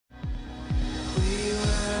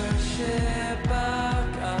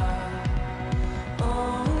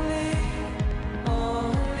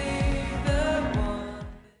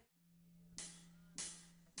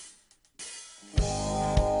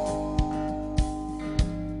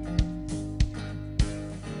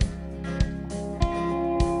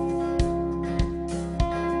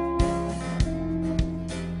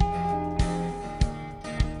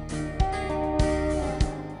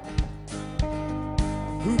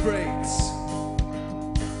breaks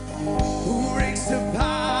the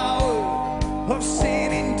power of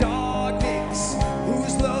sin and darkness,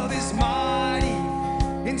 whose love is mighty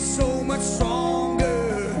and so much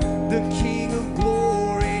stronger, the King of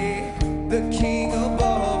glory, the King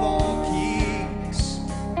above all kings,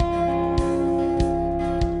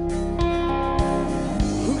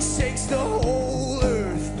 who shakes the whole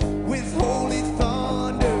earth with holy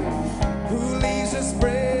thunder, who leaves us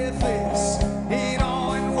breathless in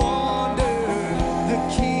awe and wonder, the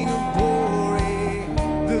King of glory,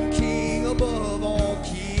 the King above all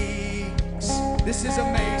kings. This is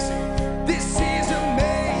amazing. This is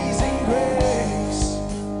amazing grace.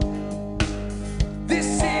 This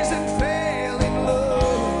is unfailing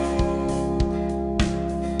love,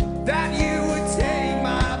 that you would take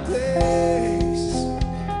my place,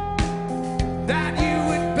 that you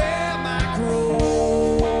would bear my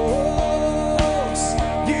cross,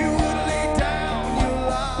 you would lay down your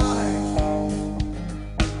life,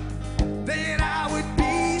 then I would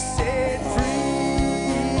be set free.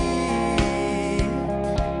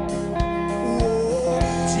 Oh,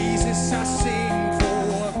 Jesus, I sing for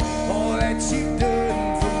all that you've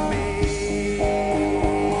done for me.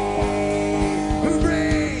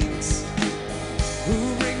 Who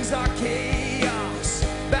brings our chaos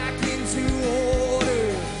back into order,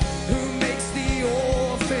 who makes the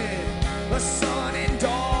orphan a son and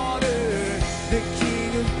daughter, the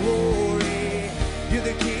King of glory, you're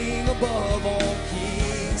the King above all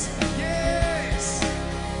kings. Yes.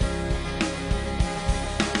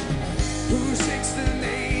 Who shakes the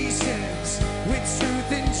nations with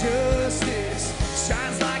truth and justice,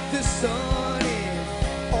 shines like the sun in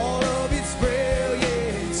all of its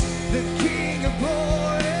brilliance, the King of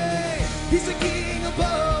glory, he's the King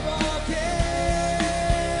above all kings.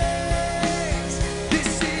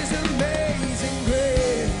 This is amazing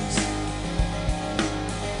grace.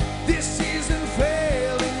 This is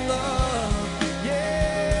unfailing love.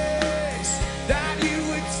 Yes, that you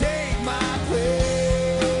would take my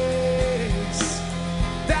place,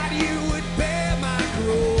 that you would bear my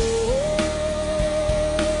cross,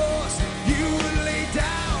 you would lay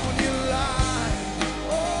down your life.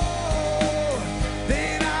 Oh,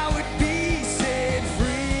 then I would be set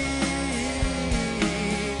free.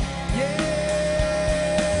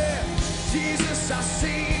 Yeah, Jesus, I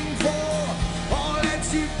sing for all that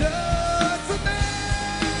you've done for me.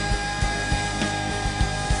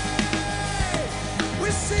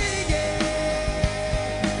 We're singing,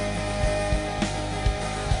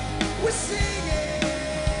 we're singing.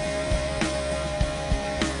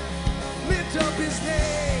 Lift up his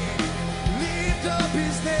name, lift up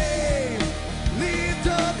his name, lift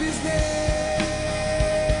up his name.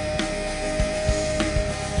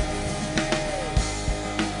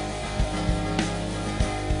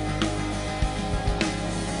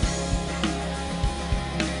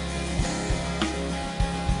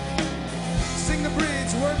 Sing the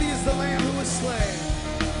bridge, worthy is the Lamb who was slain.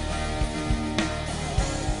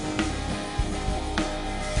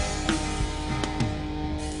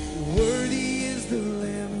 Worthy is the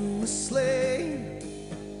Lamb who was slain.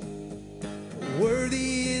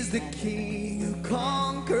 Worthy is the King who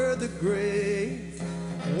conquered the grave.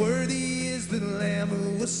 Worthy is the Lamb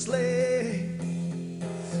who was slain.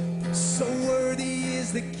 So worthy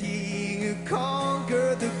is the King who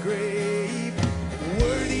conquered the grave.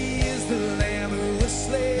 Worthy is the Lamb who was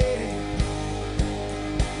slain.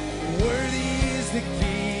 Worthy is the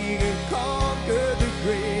King who conquered the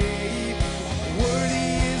grave. Worthy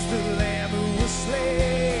is the Lamb who was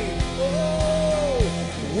slain. Oh,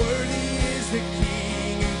 worthy is the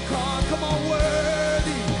King who conquered. Come on,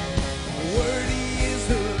 worthy. Worthy is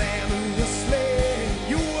the Lamb who was slain.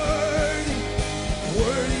 You're worthy.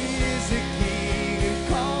 Worthy is the King who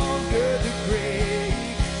conquered the grave.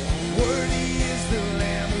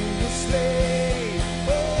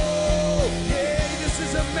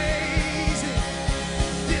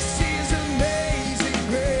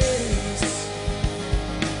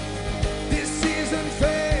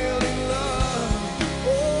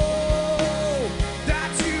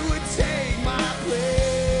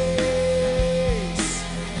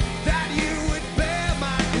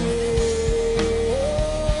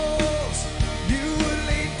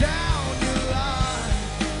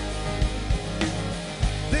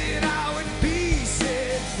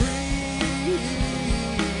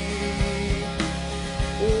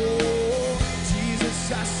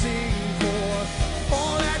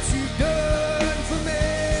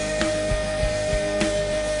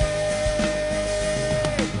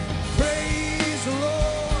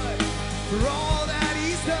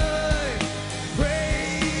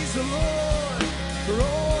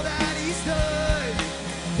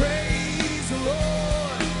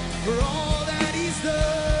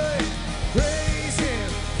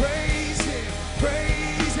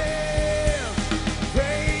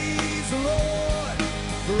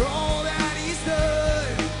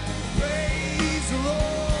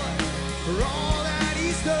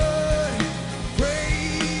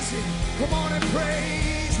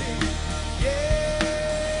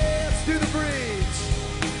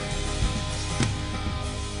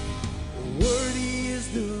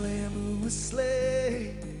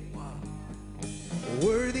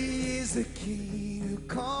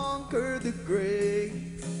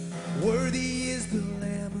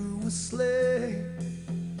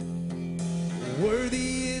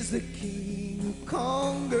 the King who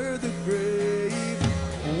conquered the grave.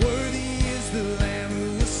 Worthy is the Lamb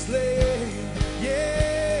who was slain.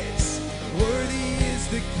 Yes, worthy is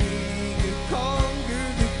the King who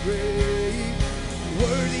conquered the grave.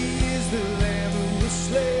 Worthy is the Lamb who was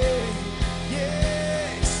slain.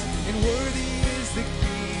 Yes, and worthy is the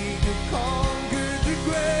King who conquered the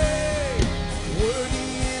grave. Worthy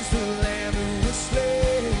is the Lamb who was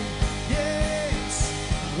slain. Yes,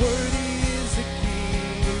 worthy is the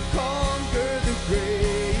King who conquered the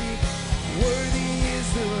grave. Worthy is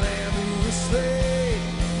the Lamb who was slain.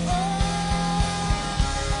 Oh,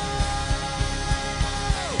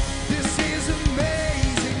 this is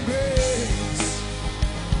amazing grace.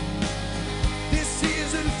 This is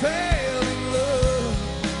unfailing love,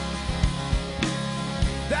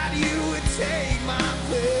 that you would take my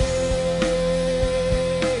place,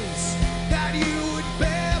 that you would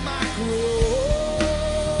bear my cross,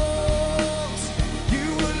 you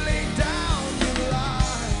would lay down your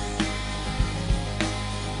life,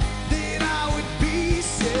 that I would be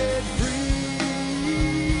set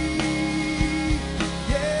free.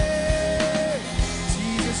 Yeah,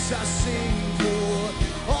 Jesus, I sing for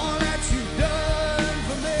all that you've done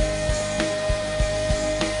for me.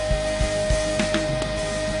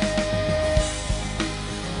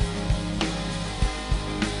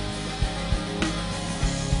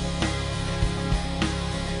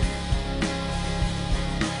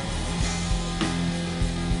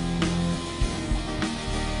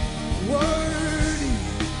 Worthy,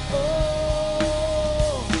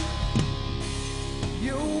 oh,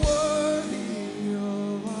 you're worthy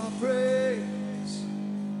of our praise.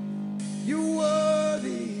 You're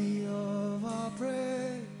worthy of our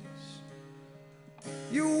praise.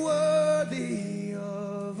 You're worthy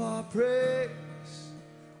of our praise.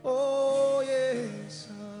 Oh, yes,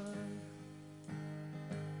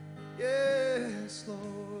 yes, Lord.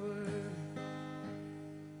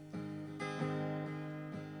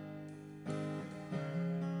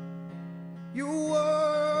 You're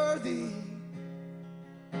worthy.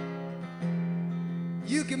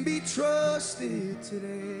 You can be trusted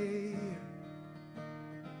today.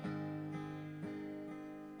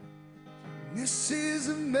 This is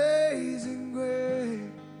amazing grace.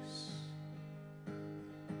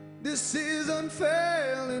 This is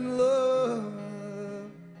unfailing love.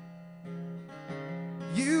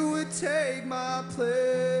 You would take my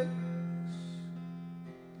place,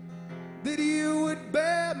 that you would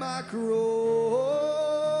bear my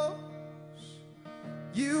cross,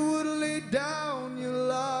 you would lay down your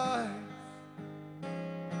life,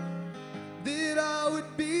 that I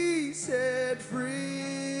would be set free.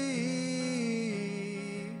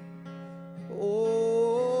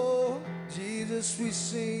 Oh, Jesus, we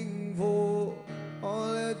sing for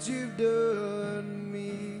all that you've done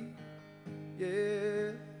me.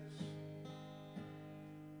 Yes.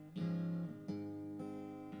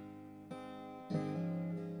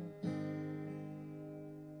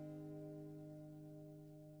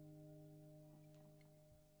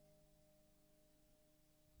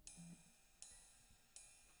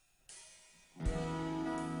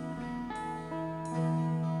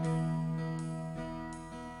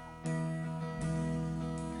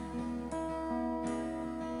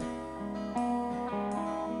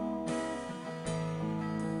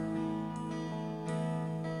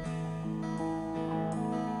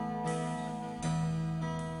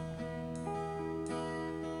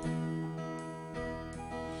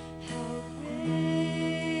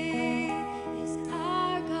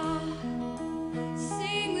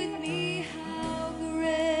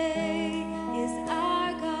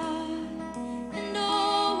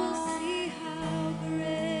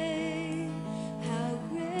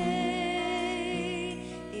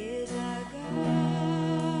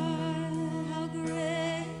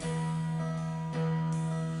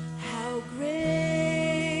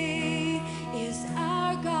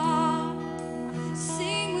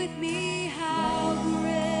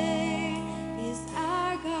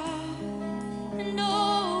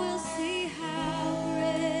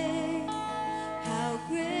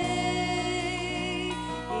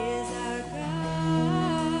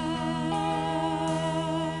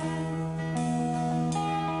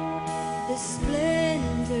 The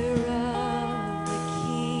splendor of the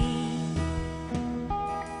King,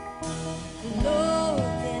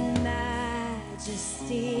 clothed in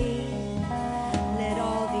majesty. Let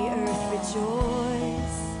all the earth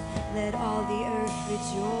rejoice. Let all the earth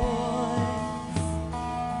rejoice.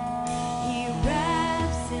 He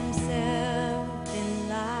wraps himself in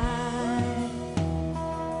light.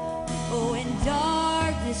 Oh, and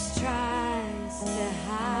darkness tries to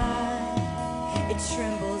hide. It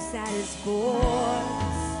trembles at his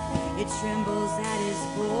voice. it trembles at his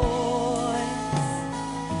voice.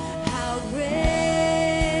 How great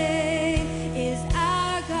is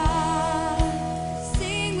our God.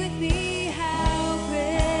 Sing with me, how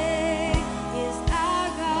great is our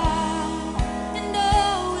God. And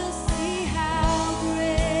oh, we'll see how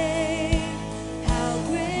great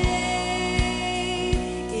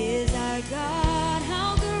is our God.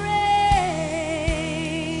 How great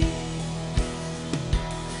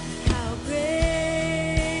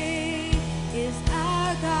is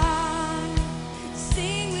our God.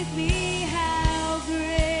 Sing with me, how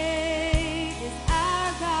great is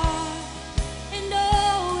our God. And oh,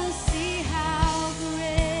 we'll see how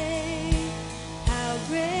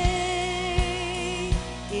great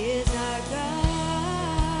is our God.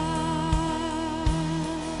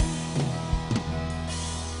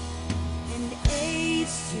 And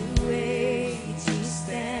age to age he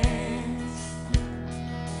stands,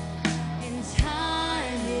 and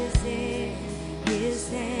time is in his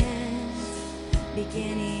hands,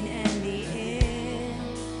 beginning and the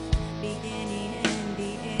end, beginning and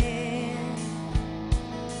the end.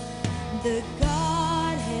 The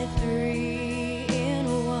Godhead three in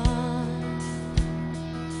one,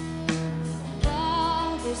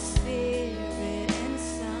 Father, Spirit, and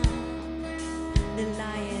Son, the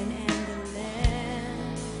Lion and the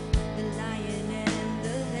Lamb, the Lion and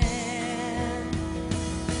the Lamb.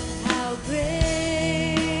 How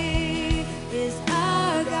great is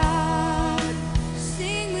our God.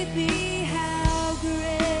 Sing with me,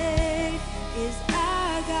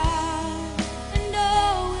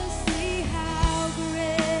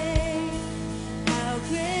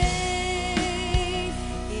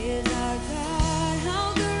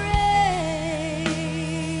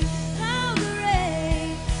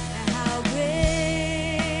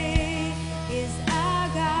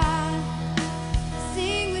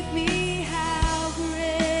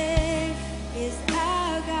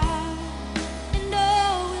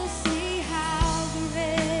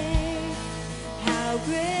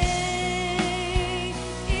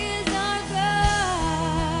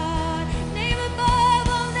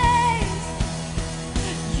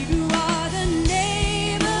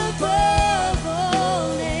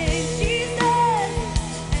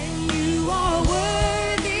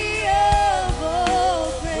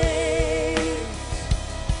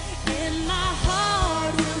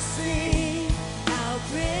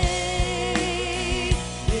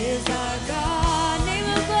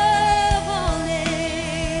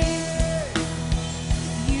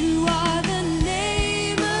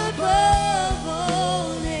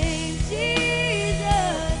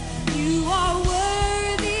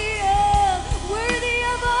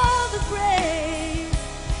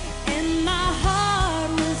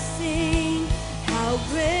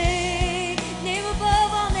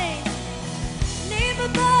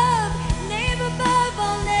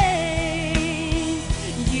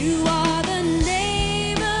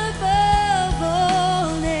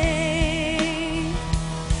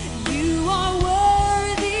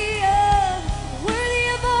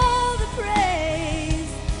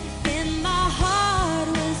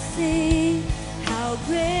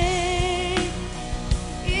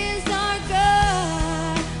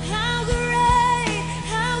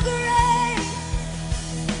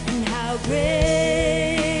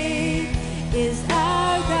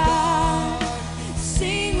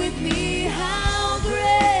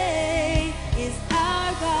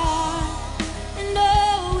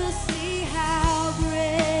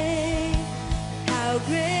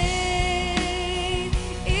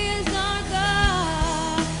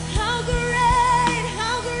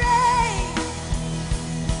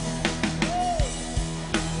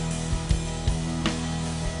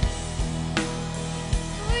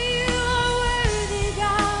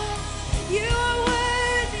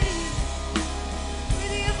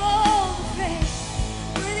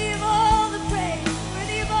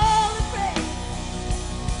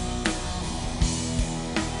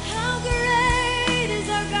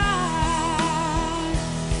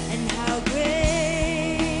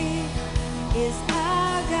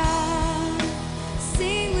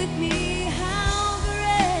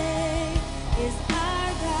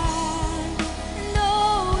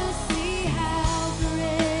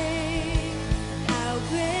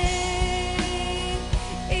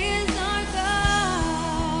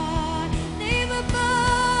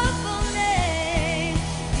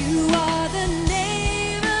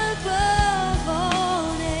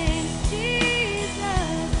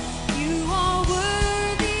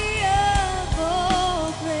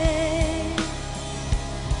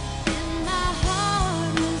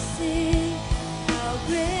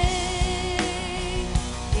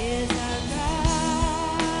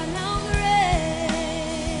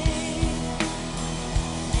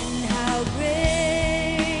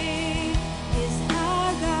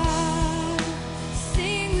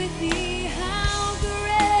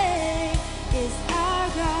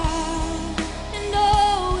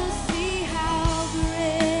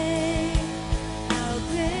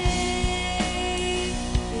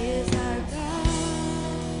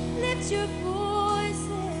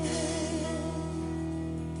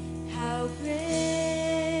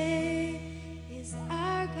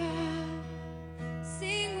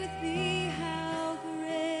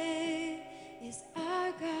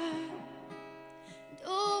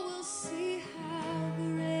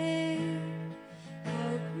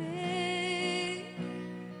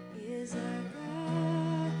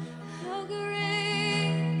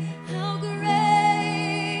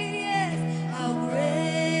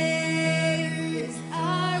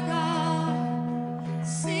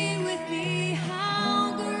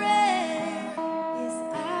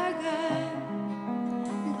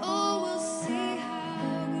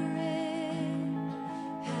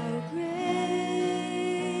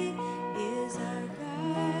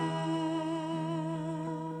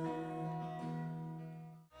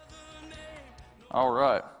 All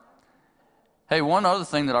right. Hey, one other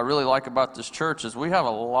thing that I really like about this church is we have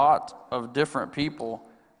a lot of different people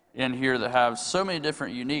in here that have so many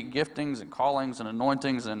different unique giftings and callings and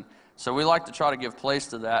anointings, and so we like to try to give place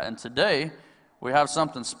to that. And today we have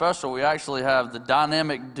something special. We actually have the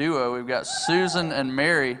dynamic duo. We've got Susan and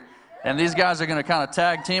Mary, and these guys are going to kind of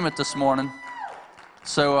tag team it this morning.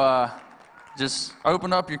 So just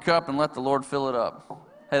open up your cup and let the Lord fill it up.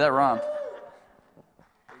 Hey, that rhymed.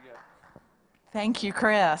 Thank you,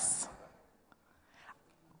 Chris.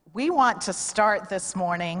 We want to start this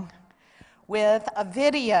morning with a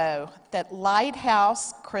video that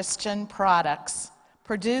Lighthouse Christian Products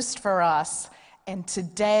produced for us. And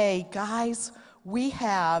today, guys, we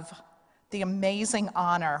have the amazing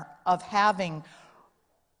honor of having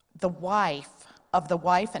the wife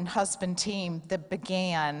and husband team that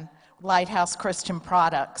began Lighthouse Christian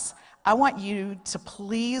Products. I want you to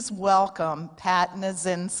please welcome Pat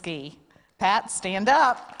Nazinski. Pat, stand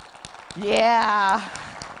up. Yeah.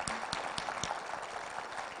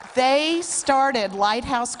 They started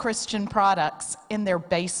Lighthouse Christian Products in their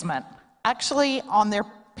basement, actually on their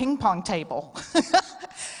ping pong table.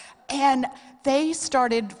 And they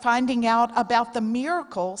started finding out about the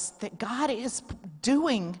miracles that God is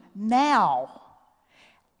doing now.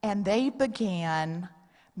 And they began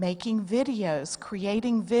making videos,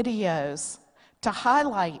 creating videos to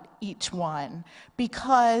highlight each one,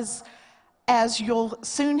 because as you'll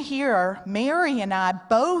soon hear, Mary and I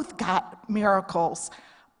both got miracles.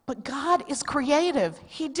 But God is creative.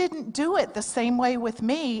 He didn't do it the same way with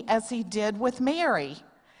me as he did with Mary.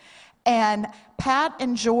 And Pat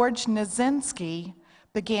and George Nazinski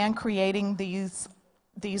began creating these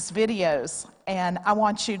videos. And I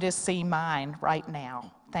want you to see mine right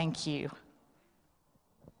now. Thank you.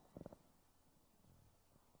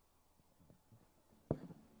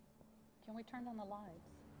 Can we turn on the lights?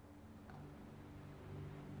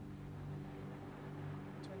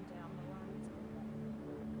 Turn down the lights.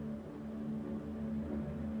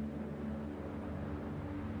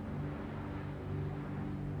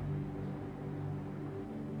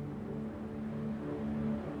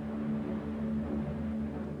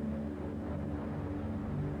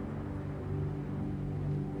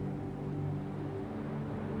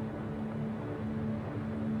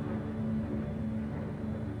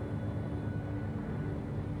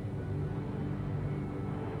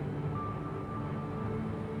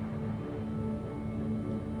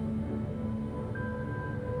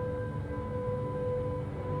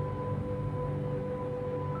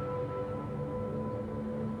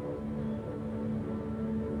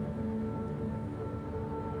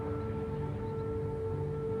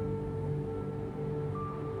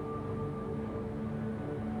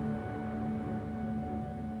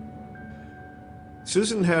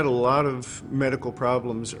 Susan had a lot of medical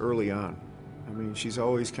problems early on. I mean, she's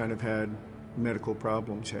always kind of had medical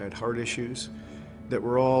problems. She had heart issues that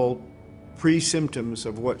were all pre-symptoms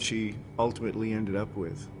of what she ultimately ended up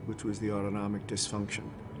with, which was the autonomic dysfunction.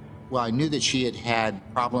 Well, I knew that she had had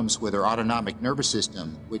problems with her autonomic nervous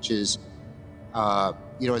system, which is, as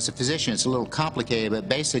a physician, it's a little complicated, but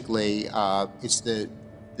basically it's the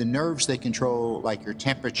nerves that control like your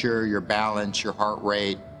temperature, your balance, your heart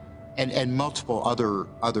rate, and multiple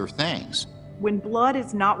other things. When blood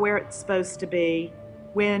is not where it's supposed to be,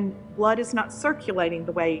 when blood is not circulating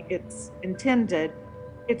the way it's intended,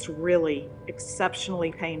 it's really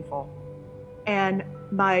exceptionally painful. And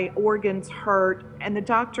my organs hurt, and the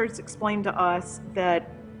doctors explained to us that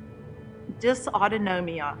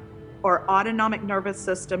dysautonomia, or autonomic nervous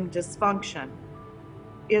system dysfunction,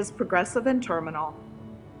 is progressive and terminal,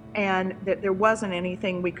 and that there wasn't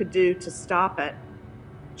anything we could do to stop it,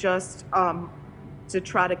 just to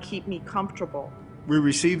try to keep me comfortable. We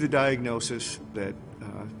received the diagnosis that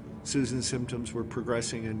Susan's symptoms were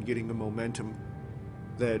progressing and getting the momentum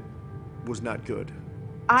that was not good.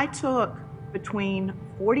 I took between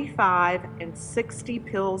 45 and 60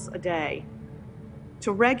 pills a day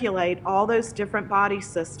to regulate all those different body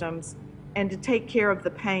systems and to take care of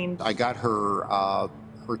the pain. I got her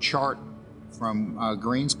chart from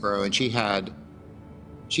Greensboro, and she had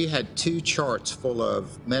 2 charts full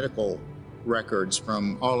of medical records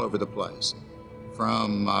from all over the place,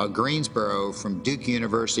 from Greensboro, from Duke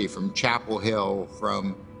University, from Chapel Hill,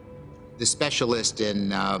 from the specialist in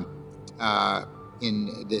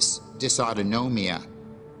this dysautonomia.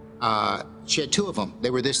 She had 2 of them. They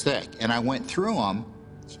were this thick, and I went through them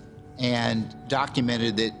and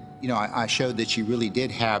documented that. I showed that she really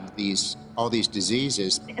did have all these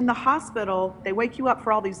diseases. In the hospital, they wake you up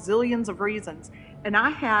for all these zillions of reasons. And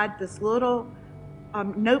I had this little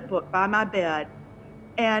notebook by my bed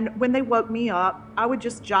And when they woke me up, I would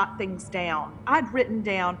just jot things down. I'd written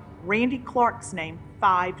down Randy Clark's name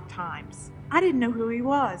 5 times. I didn't know who he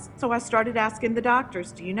was. So I started asking the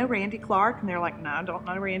doctors, do you know Randy Clark? And they're like, no, I don't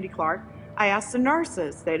know Randy Clark. I asked the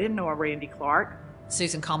nurses. They didn't know a Randy Clark.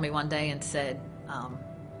 Susan called me one day and said,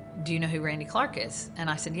 do you know who Randy Clark is? And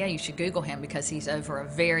I said, yeah, you should Google him because he's over a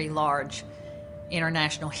very large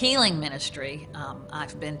international healing ministry.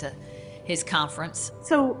 I've been to his conference.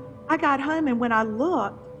 So I got home, and when I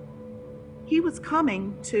looked, he was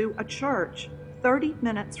coming to a church 30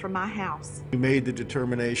 minutes from my house. We made the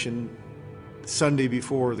determination Sunday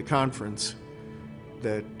before the conference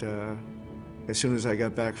that as soon as I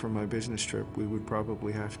got back from my business trip, we would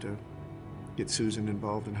probably have to get Susan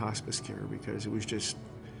involved in hospice care because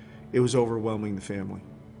it was overwhelming the family.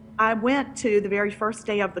 I went to the very first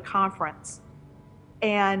day of the conference,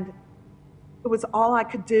 and it was all I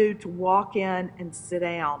could do to walk in and sit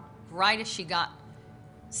down. Right as she got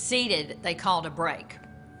seated, they called a break.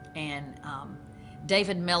 And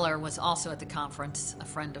David Miller was also at the conference, a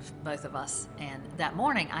friend of both of us. And that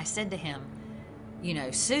morning I said to him, you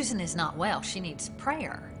know, Susan is not well. She needs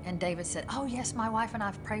prayer. And David said, oh, yes, my wife and I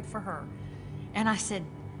have prayed for her. And I said,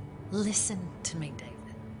 listen to me,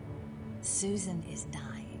 David. Susan is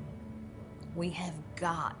dying. We have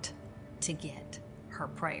got to get her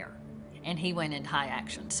prayer. And he went into high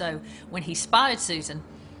action. So when he spotted Susan,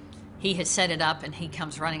 he had set it up, and he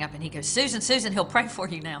comes running up and he goes, Susan, Susan, he'll pray for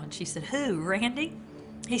you now. And she said, who, Randy?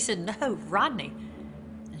 He said, no, Rodney.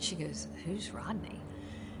 And she goes, who's Rodney?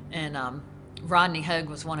 And Rodney Hogue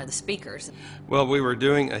was one of the speakers. Well, we were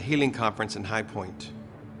doing a healing conference in High Point,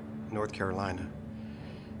 North Carolina.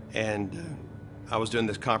 And I was doing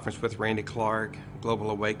this conference with Randy Clark, Global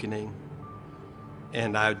Awakening.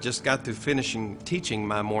 And I just got through finishing teaching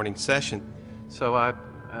my morning session. So I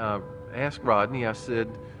asked Rodney, I said,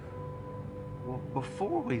 well,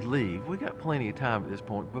 before we leave, we got plenty of time at this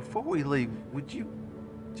point. Before we leave, would you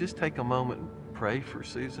just take a moment and pray for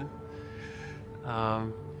Susan?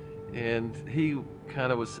 And he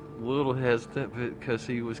kind of was a little hesitant because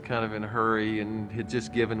he was kind of in a hurry and had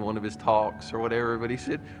just given one of his talks or whatever. But he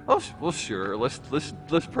said, "Oh, well, sure. Let's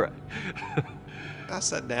pray." I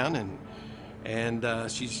sat down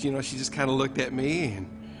and she just kind of looked at me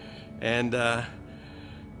and I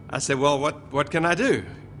said, "Well, what can I do?"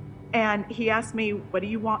 And he asked me, what do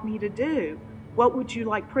you want me to do? What would you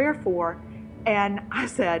like prayer for? And I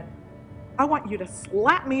said, I want you to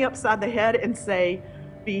slap me upside the head and say,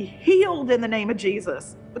 be healed in the name of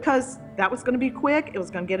Jesus. Because that was going to be quick. It was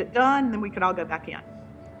going to get it done. And then we could all go back in.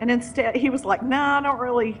 And instead, he was like, no, I don't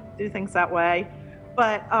really do things that way.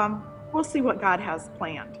 But we'll see what God has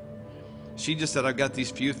planned. She just said, I've got these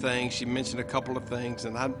few things. She mentioned a couple of things,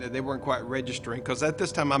 and they weren't quite registering, because at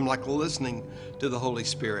this time I'm like listening to the Holy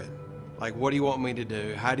Spirit. Like, what do you want me to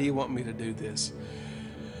do? How do you want me to do this?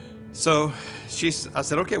 So I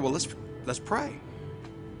said, okay, well, let's pray.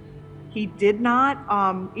 He did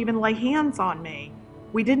not even lay hands on me.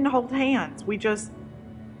 We didn't hold hands. We just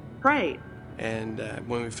prayed. And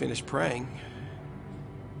when we finished praying,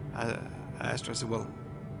 I asked her, I said, well,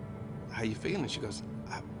 how you feeling? She goes,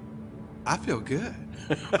 I feel good.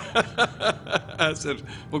 I said,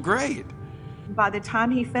 well, great. By the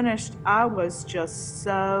time he finished, I was just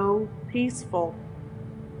so peaceful.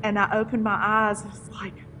 And I opened my eyes. I was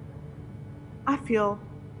like, I feel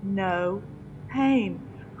no pain.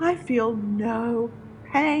 I feel no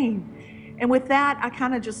pain. And with that, I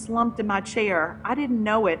kind of just slumped in my chair. I didn't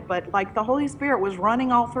know it, but like the Holy Spirit was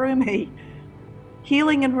running all through me,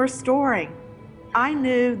 healing and restoring. I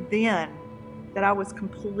knew then that I was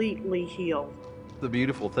completely healed. The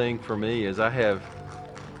beautiful thing for me is I have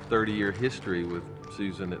 30-year history with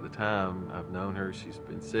Susan at the time. I've known her. She's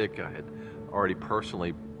been sick. I had already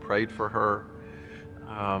personally prayed for her.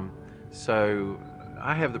 So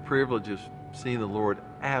I have the privilege of seeing the Lord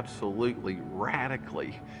absolutely,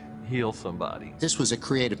 radically heal somebody. This was a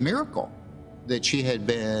creative miracle that she had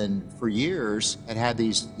been, for years, had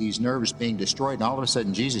these nerves being destroyed, and all of a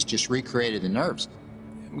sudden Jesus just recreated the nerves.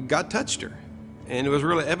 God touched her, and it was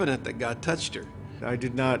really evident that God touched her. I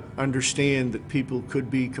did not understand that people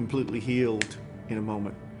could be completely healed in a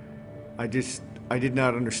moment. I did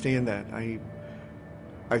not understand that.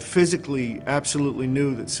 I physically absolutely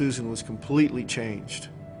knew that Susan was completely changed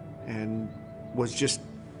and was just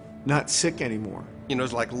not sick anymore. You know, it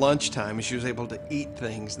was like lunchtime, and she was able to eat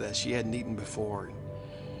things that she hadn't eaten before.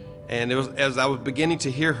 And it was as I was beginning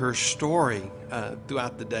to hear her story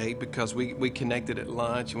throughout the day, because we connected at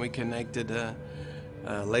lunch and we connected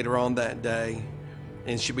later on that day,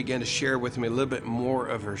 and she began to share with me a little bit more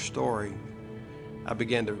of her story. I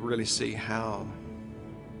began to really see how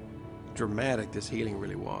dramatic this healing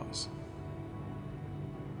really was.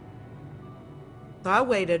 So I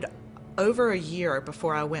waited over a year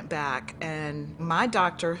before I went back, and my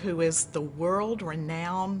doctor, who is the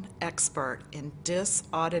world-renowned expert in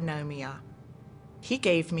dysautonomia, he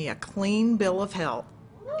gave me a clean bill of health,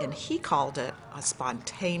 and he called it a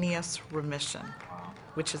spontaneous remission,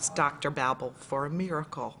 which is Dr. Babel for a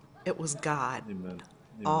miracle. It was God. Amen.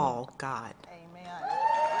 All God.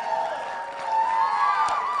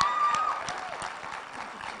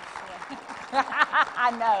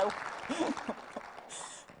 I know.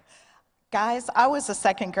 Guys, I was a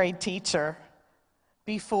second grade teacher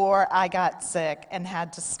before I got sick and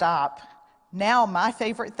had to stop. Now my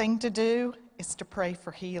favorite thing to do is to pray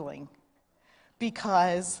for healing,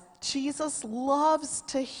 because Jesus loves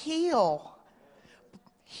to heal.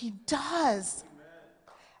 He does.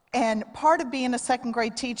 And part of being a second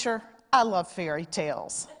grade teacher, I love fairy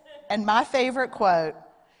tales. And my favorite quote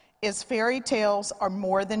is, "Fairy tales are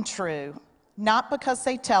more than true, not because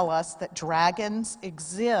they tell us that dragons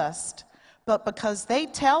exist, but because they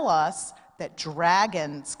tell us that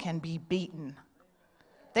dragons can be beaten."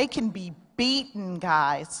 They can be beaten,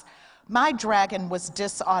 guys. My dragon was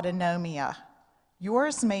dysautonomia.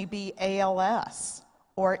 Yours may be ALS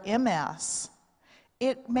or MS.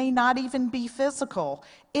 It may not even be physical.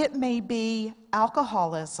 It may be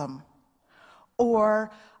alcoholism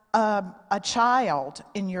or a child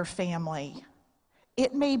in your family.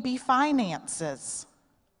 It may be finances.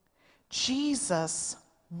 Jesus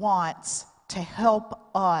wants to help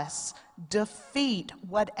us defeat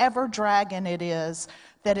whatever dragon it is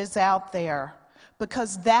that is out there,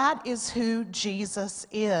 because that is who Jesus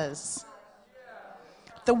is.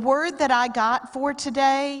 The word that I got for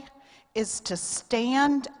today is to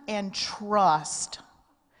stand and trust.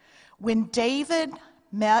 When David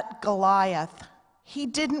met Goliath, he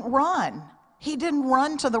didn't run. He didn't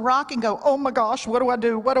run to the rock and go, "Oh my gosh, what do I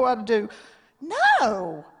do? What do I do?"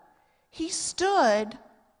 No. He stood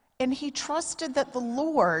and he trusted that the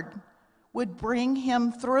Lord would bring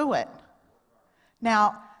him through it.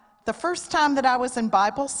 Now, the first time that I was in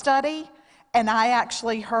Bible study and I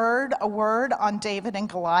actually heard a word on David and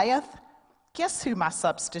Goliath, guess who my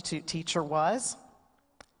substitute teacher was?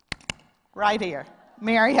 Right here,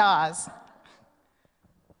 Mary Hasz.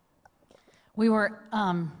 We were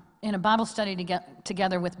in a Bible study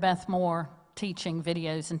together with Beth Moore, teaching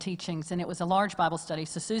videos and teachings, and it was a large Bible study.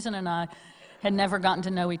 So Susan and I had never gotten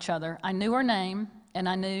to know each other. I knew her name, and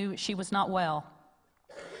I knew she was not well.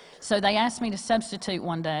 So they asked me to substitute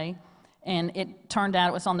one day, and it turned out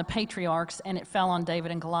it was on the patriarchs, and it fell on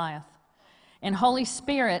David and Goliath. And Holy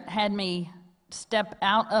Spirit had me step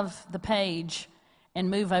out of the page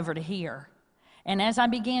and move over to here. And as I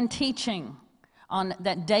began teaching on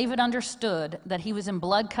that David understood that he was in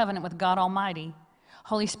blood covenant with God Almighty,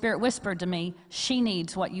 Holy Spirit whispered to me, "She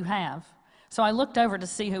needs what you have." So I looked over to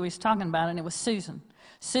see who he was talking about, and it was Susan.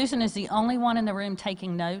 Susan is the only one in the room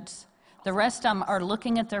taking notes. The rest of them are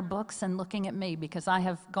looking at their books and looking at me because I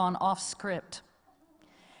have gone off script.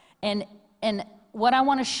 And what I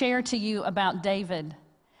want to share to you about David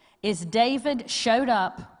is David showed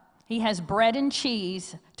up. He has bread and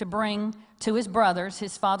cheese to bring to his brothers.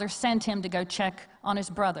 His father sent him to go check on his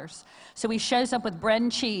brothers. So he shows up with bread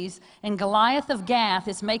and cheese, and Goliath of Gath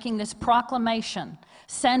is making this proclamation: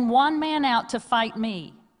 "Send one man out to fight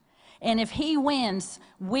me. And if he wins,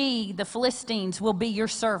 we, the Philistines, will be your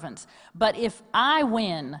servants. But if I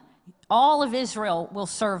win, all of Israel will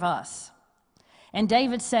serve us." And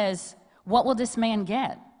David says, "What will this man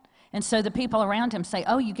get?" And so the people around him say,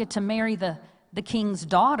 "Oh, you get to marry the king's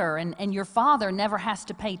daughter, and your father never has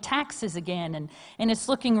to pay taxes again, and it's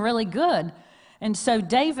looking really good." And so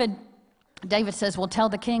David says, "Well, tell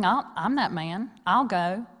the king, I'm that man. I'll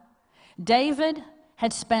go." David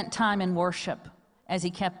had spent time in worship as he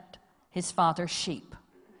kept his father's sheep.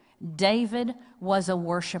 David was a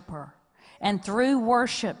worshiper, and through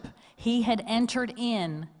worship, he had entered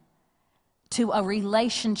in to a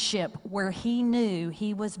relationship where he knew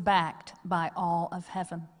he was backed by all of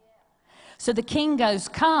heaven. So the king goes,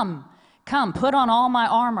 come, put on all my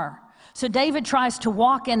armor." So David tries to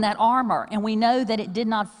walk in that armor, and we know that it did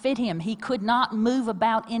not fit him. He could not move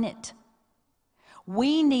about in it.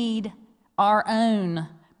 We need our own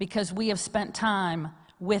because we have spent time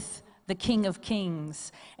with the King of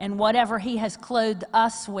Kings, and whatever he has clothed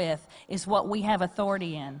us with is what we have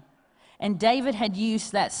authority in. And David had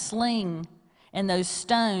used that sling and those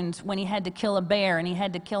stones when he had to kill a bear and he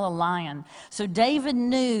had to kill a lion. So David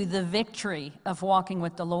knew the victory of walking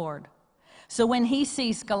with the Lord. So when he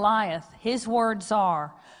sees Goliath, his words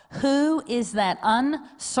are, Who is that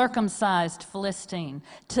uncircumcised Philistine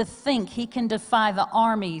to think he can defy the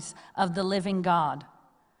armies of the living God?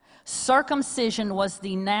 Circumcision was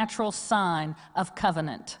the natural sign of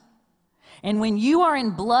covenant. And when you are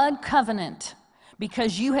in blood covenant,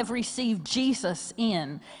 because you have received Jesus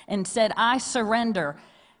in and said, I surrender,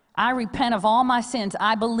 I repent of all my sins,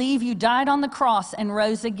 I believe you died on the cross and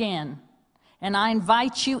rose again, and I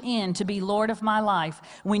invite you in to be Lord of my life.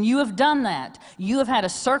 When you have done that, you have had a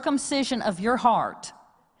circumcision of your heart,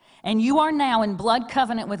 and you are now in blood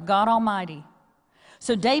covenant with God Almighty.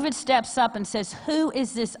 So David steps up and says, who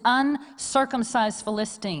is this uncircumcised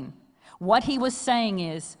Philistine? What he was saying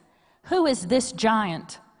is, who is this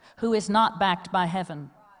giant who is not backed by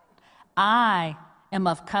heaven? I am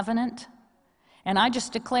of covenant, and I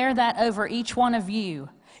just declare that over each one of you.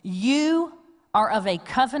 You are of a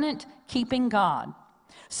covenant-keeping God.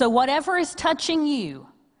 So whatever is touching you,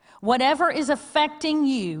 whatever is affecting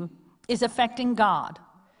you, is affecting God.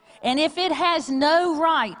 And if it has no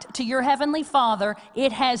right to your Heavenly Father,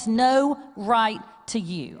 it has no right to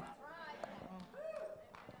you.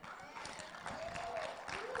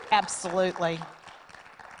 Absolutely.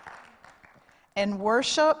 In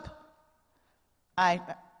worship,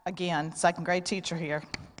 again, second grade teacher here,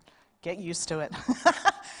 get used to it.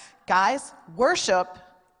 Guys, worship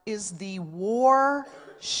is the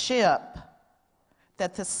warship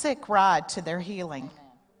that the sick ride to their healing.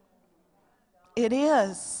 It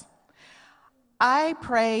is. I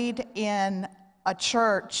prayed in a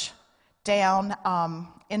church down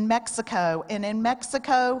in Mexico, and in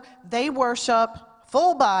Mexico, they worship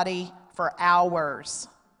full body for hours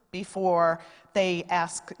before they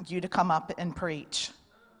ask you to come up and preach.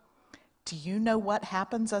 Do you know what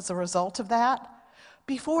happens as a result of that?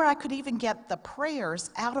 Before I could even get the prayers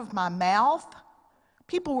out of my mouth,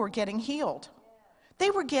 people were getting healed. They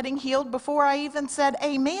were getting healed before I even said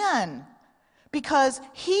amen, because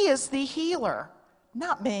he is the healer,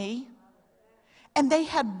 not me. And they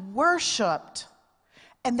had worshiped,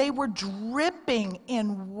 and they were dripping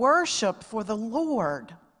in worship for the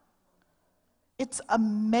Lord. It's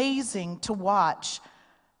amazing to watch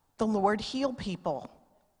the Lord heal people.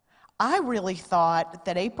 I really thought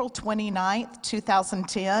that April 29th,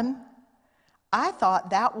 2010, I thought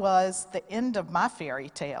that was the end of my fairy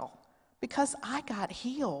tale because I got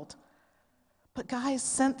healed. But guys,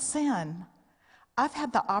 since then, I've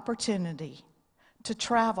had the opportunity to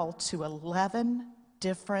travel to 11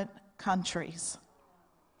 different countries.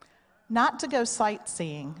 Not to go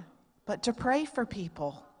sightseeing, but to pray for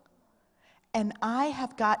people. And I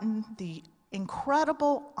have gotten the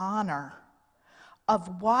incredible honor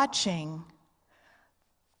of watching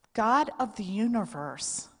God of the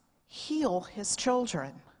universe heal his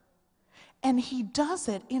children. And he does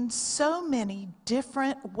it in so many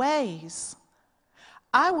different ways.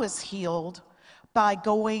 I was healed by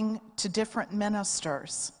going to different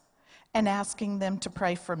ministers and asking them to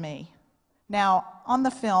pray for me. Now, on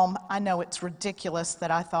the film, I know it's ridiculous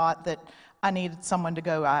that I thought that I needed someone to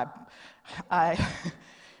go, I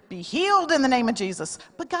be healed in the name of Jesus.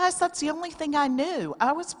 But guys, that's the only thing I knew.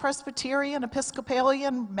 I was Presbyterian,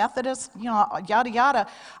 Episcopalian, Methodist, yada, yada.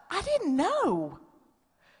 I didn't know.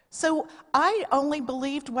 So I only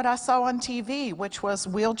believed what I saw on TV, which was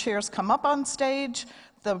wheelchairs come up on stage,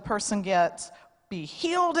 the person gets be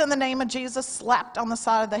healed in the name of Jesus, slapped on the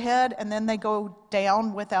side of the head, and then they go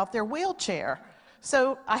down without their wheelchair.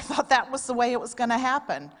 So I thought that was the way it was going to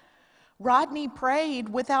happen. Rodney prayed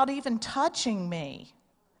without even touching me.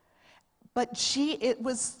 But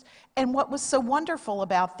and what was so wonderful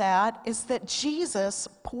about that is that Jesus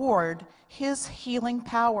poured his healing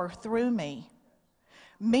power through me.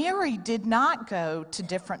 Mary did not go to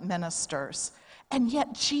different ministers, and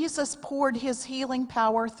yet Jesus poured his healing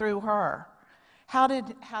power through her. How did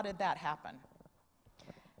that happen?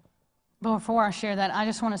 Before I share that, I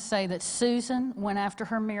just want to say that Susan went after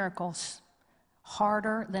her miracles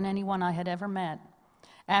harder than anyone I had ever met.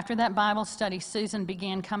 After that Bible study, Susan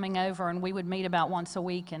began coming over, and we would meet about once a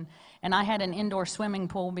week. And I had an indoor swimming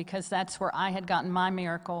pool because that's where I had gotten my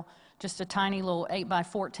miracle, just a tiny little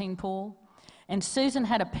 8x14 pool. And Susan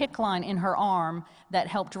had a PICC line in her arm that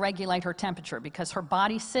helped regulate her temperature because her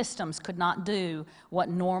body systems could not do what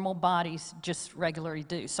normal bodies just regularly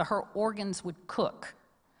do. So her organs would cook.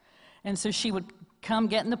 And so she would come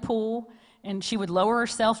get in the pool, and she would lower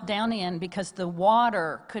herself down in because the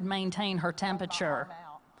water could maintain her temperature.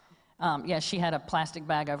 She had a plastic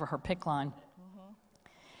bag over her PICC line. Mm-hmm.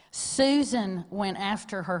 Susan went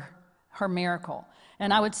after her miracle.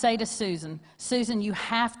 And I would say to Susan, you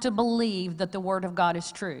have to believe that the Word of God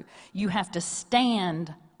is true. You have to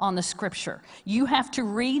stand on the scripture. You have to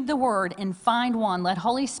read the word and find one. Let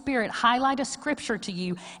Holy Spirit highlight a scripture to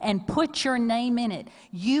you and put your name in it.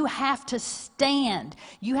 You have to stand.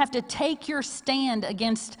 You have to take your stand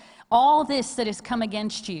against all this that has come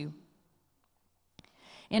against you.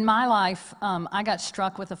 In my life, I got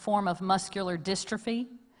struck with a form of muscular dystrophy,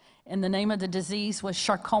 and the name of the disease was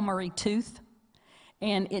Charcot-Marie-Tooth,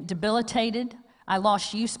 and it debilitated. I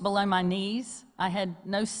lost use below my knees. I had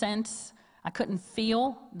no sense. I couldn't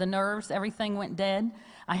feel the nerves. Everything went dead.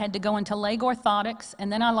 I had to go into leg orthotics,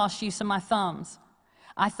 and then I lost use of my thumbs.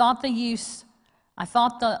 I thought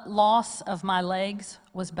the loss of my legs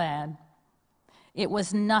was bad. It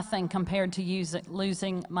was nothing compared to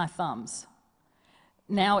losing my thumbs.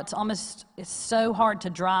 Now it's so hard to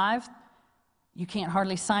drive. You can't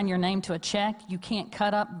hardly sign your name to a check. You can't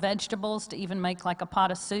cut up vegetables to even make like a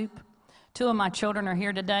pot of soup. 2 of my children are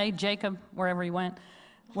here today. Jacob, wherever he went,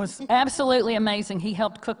 was absolutely amazing. He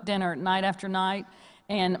helped cook dinner night after night.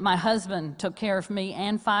 And my husband took care of me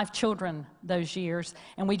and 5 children those years.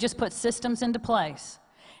 And we just put systems into place.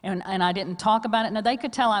 And I didn't talk about it. Now, they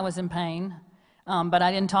could tell I was in pain, but I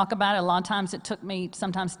didn't talk about it. A lot of times it took me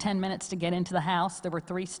sometimes 10 minutes to get into the house. There were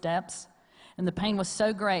 3 steps. And the pain was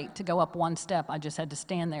so great to go up 1 step, I just had to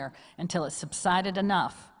stand there until it subsided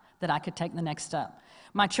enough that I could take the next step.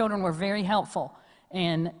 My children were very helpful,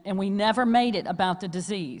 and we never made it about the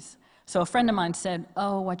disease. So a friend of mine said,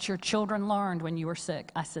 "Oh, what your children learned when you were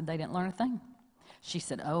sick." I said, "They didn't learn a thing." She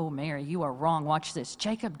said, "Oh, Mary, you are wrong. Watch this.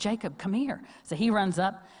 Jacob, come here." So he runs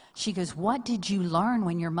up. She goes, "What did you learn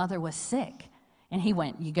when your mother was sick?" And he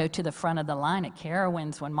went, "You go to the front of the line at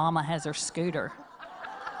Carowinds when Mama has her scooter."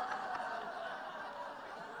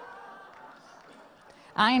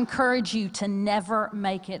 I encourage you to never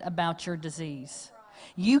make it about your disease.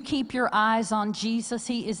 You keep your eyes on Jesus.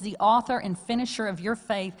 He is the author and finisher of your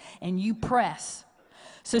faith, and you press.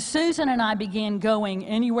 So Susan and I began going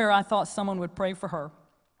anywhere I thought someone would pray for her.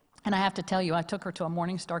 And I have to tell you, I took her to a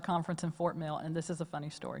Morning Star conference in Fort Mill, and this is a funny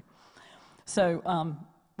story. So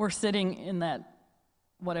we're sitting in that,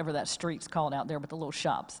 whatever that street's called out there with the little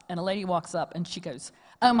shops, and a lady walks up, and she goes,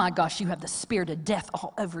 "Oh my gosh, you have the spirit of death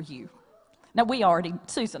all over you." Now,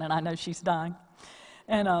 Susan and I know she's dying.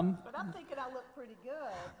 And, But I'm thinking I look pretty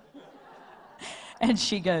good. And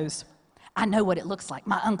she goes, "I know what it looks like.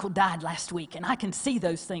 My uncle died last week, and I can see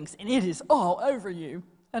those things, and it is all over you."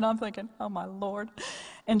 And I'm thinking, oh, my Lord.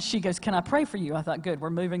 And she goes, "Can I pray for you?" I thought, good, we're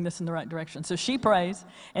moving this in the right direction. So she prays,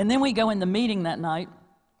 and then we go in the meeting that night,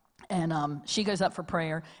 and she goes up for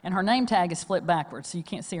prayer, and her name tag is flipped backwards, so you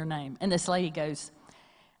can't see her name. And this lady goes,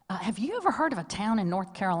 "Have you ever heard of a town in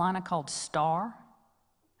North Carolina called Starr?"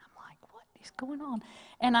 I'm like, what is going on?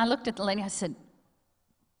 And I looked at the lady, I said,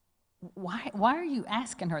 why are you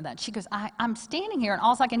asking her that? She goes, I'm standing here, and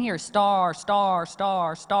all I can hear is Starr, Starr,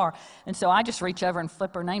 Starr, Starr. And so I just reach over and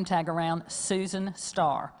flip her name tag around, Susan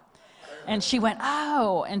Starr. And she went,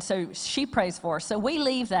 "Oh," and so she prays for her. So we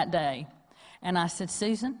leave that day, and I said,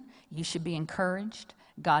 "Susan, you should be encouraged.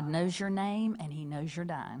 God knows your name, and he knows you're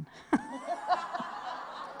dying."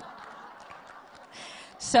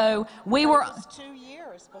 So we were... It was 2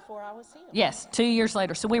 years before I was healed. Yes, 2 years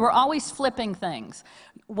later. So we were always flipping things.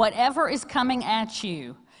 Whatever is coming at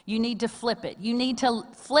you, you need to flip it. You need to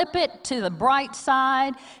flip it to the bright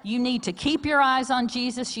side. You need to keep your eyes on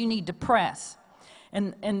Jesus. You need to press.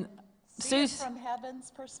 And See it from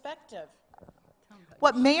heaven's perspective.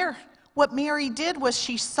 What Mary did was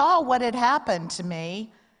she saw what had happened to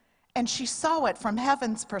me, and she saw it from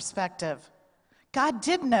heaven's perspective. God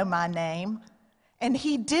did know my name, and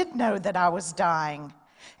he did know that I was dying.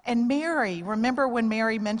 And Mary, remember when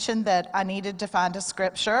Mary mentioned that I needed to find a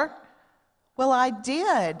scripture? Well, I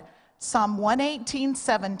did. Psalm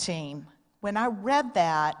 118:17. When I read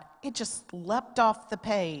that, it just leapt off the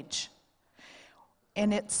page.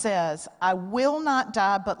 And it says, "I will not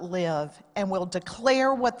die but live, and will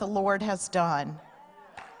declare what the Lord has done."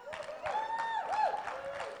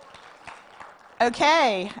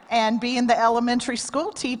 Okay, and being the elementary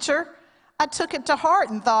school teacher, I took it to heart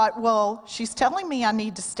and thought, well, she's telling me I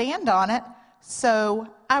need to stand on it. So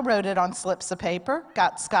I wrote it on slips of paper,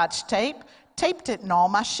 got Scotch tape, taped it in all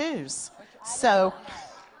my shoes. So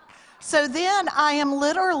then I am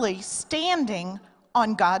literally standing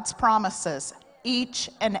on God's promises each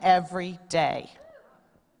and every day.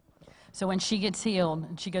 So when she gets healed,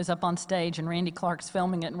 and she goes up on stage, and Randy Clark's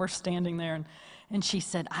filming it, and we're standing there, and she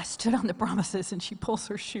said, "I stood on the promises," and she pulls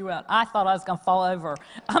her shoe out. I thought I was going to fall over.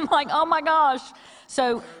 I'm like, oh my gosh.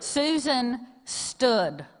 So Susan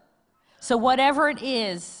stood. So whatever it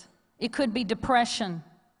is, it could be depression.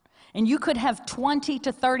 And you could have 20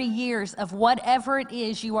 to 30 years of whatever it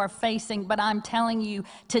is you are facing, but I'm telling you,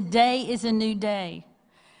 today is a new day.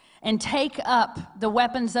 And take up the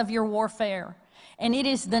weapons of your warfare. And it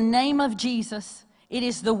is the name of Jesus. It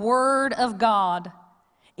is the Word of God.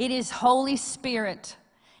 It is Holy Spirit.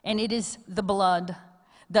 And it is the blood.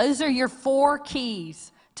 Those are your 4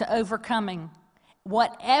 keys to overcoming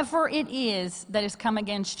whatever it is that has come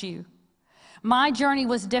against you. My journey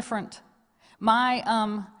was different. My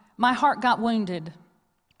heart got wounded.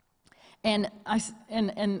 And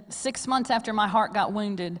 6 months after my heart got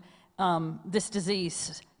wounded, this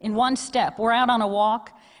disease, in one step, we're out on a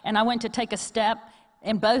walk, and I went to take a step,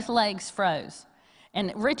 and both legs froze.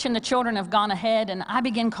 And Rich and the children have gone ahead, and I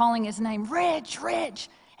began calling his name, Rich, Rich.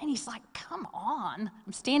 And he's like, come on.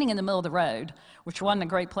 I'm standing in the middle of the road, which wasn't a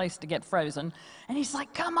great place to get frozen. And he's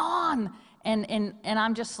like, come on. And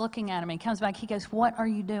I'm just looking at him. He comes back. He goes, what are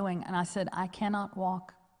you doing? And I said, I cannot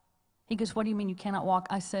walk. He goes, what do you mean you cannot walk?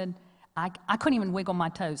 I said, I couldn't even wiggle my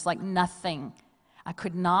toes, like nothing. I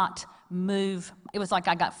could not move. It was like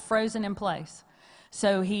I got frozen in place.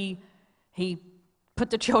 So he put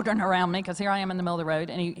the children around me, because here I am in the middle of the road,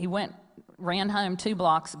 and he ran home 2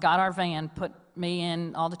 blocks, got our van, put me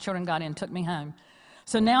in, all the children got in, took me home.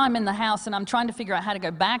 So now I'm in the house, and I'm trying to figure out how to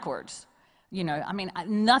go backwards. You know, I mean,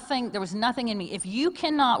 there was nothing in me. If you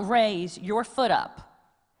cannot raise your foot up,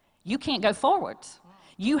 you can't go forwards.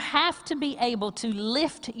 You have to be able to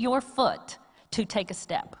lift your foot to take a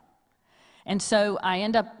step. And so I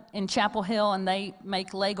end up in Chapel Hill, and they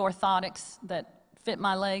make leg orthotics that fit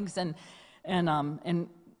my legs, and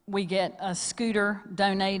we get a scooter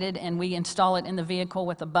donated, and we install it in the vehicle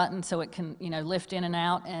with a button so it can, lift in and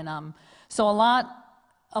out. And so a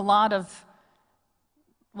lot of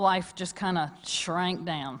life just kind of shrank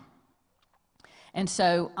down. And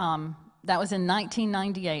so that was in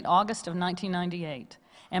 1998, August of 1998.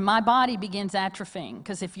 And my body begins atrophying,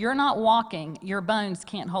 because if you're not walking, your bones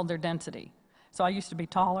can't hold their density. So I used to be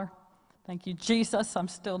taller. Thank you, Jesus. I'm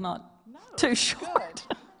still not too short.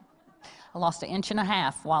 I lost 1.5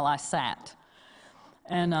 inches while I sat.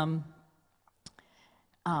 And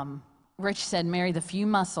Rich said, Mary, the few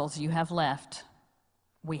muscles you have left,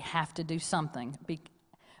 we have to do something,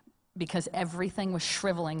 because everything was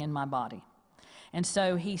shriveling in my body. And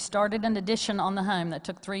so he started an addition on the home that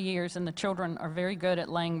took 3 years, and the children are very good at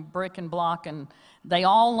laying brick and block, and they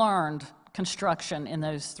all learned construction in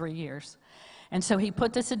those 3 years. And so he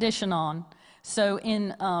put this addition on. So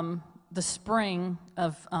in the spring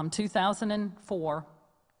of 2004,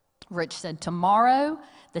 Rich said, tomorrow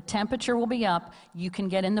the temperature will be up. You can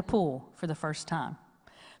get in the pool for the first time.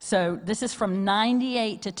 So this is from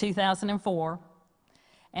 98 to 2004.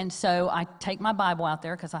 And so I take my Bible out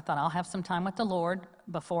there, because I thought I'll have some time with the Lord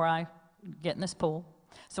before I get in this pool.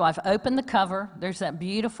 So I've opened the cover. There's that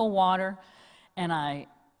beautiful water, and I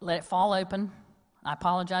let it fall open. I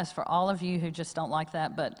apologize for all of you who just don't like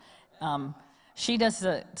that, but she does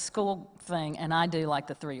the school thing, and I do like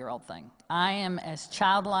the 3-year-old thing. I am as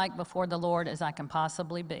childlike before the Lord as I can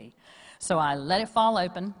possibly be. So I let it fall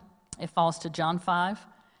open. It falls to John 5,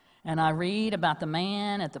 and I read about the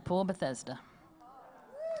man at the pool of Bethesda.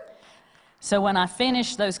 So when I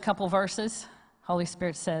finish those couple verses, Holy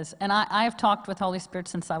Spirit says, and I have talked with Holy Spirit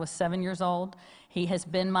since I was 7 years old. He has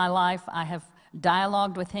been my life. I have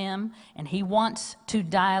dialogued with him, and he wants to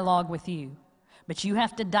dialogue with you. But you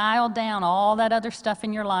have to dial down all that other stuff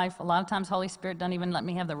in your life. A lot of times Holy Spirit doesn't even let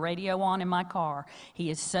me have the radio on in my car. He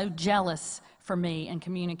is so jealous for me and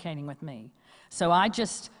communicating with me. So I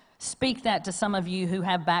just speak that to some of you who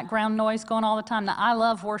have background noise going all the time. Now, I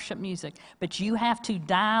love worship music, but you have to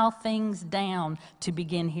dial things down to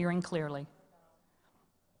begin hearing clearly.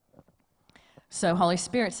 So Holy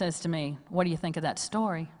Spirit says to me, what do you think of that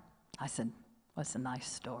story? I said, well, it's a nice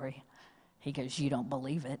story. He goes, you don't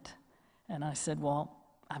believe it. And I said, well,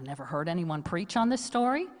 I've never heard anyone preach on this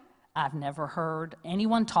story. I've never heard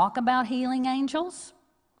anyone talk about healing angels.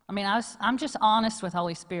 I mean, I'm just honest with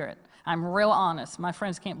Holy Spirit. I'm real honest. My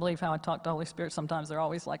friends can't believe how I talk to Holy Spirit sometimes. They're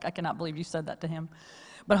always like, I cannot believe you said that to him.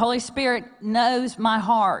 But Holy Spirit knows my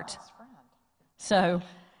heart. So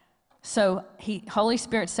Holy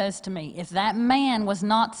Spirit says to me, if that man was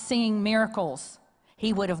not seeing miracles,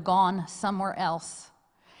 he would have gone somewhere else.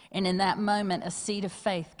 And in that moment, a seed of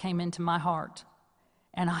faith came into my heart.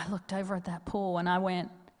 And I looked over at that pool and I went,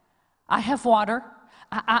 I have water.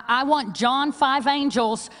 I want John 5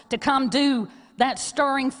 angels to come do that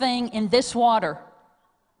stirring thing in this water.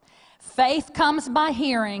 Faith comes by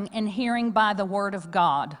hearing, and hearing by the word of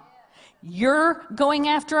God. You're going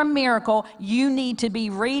after a miracle. You need to be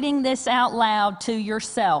reading this out loud to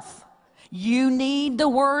yourself. You need the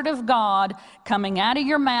Word of God coming out of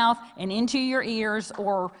your mouth and into your ears,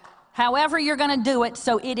 or however you're going to do it,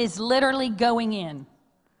 so it is literally going in.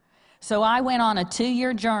 So I went on a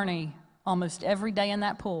 2-year journey almost every day in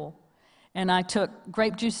that pool. And I took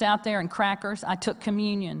grape juice out there and crackers. I took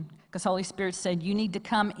communion because Holy Spirit said, you need to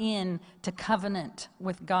come in to covenant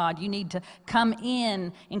with God. You need to come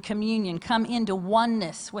in communion, come into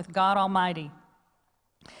oneness with God Almighty.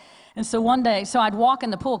 And so one day, I'd walk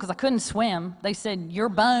in the pool because I couldn't swim. They said, your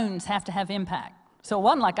bones have to have impact. So it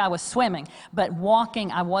wasn't like I was swimming, but walking,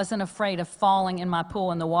 I wasn't afraid of falling in my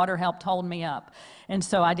pool, and the water helped hold me up. And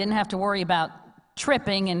so I didn't have to worry about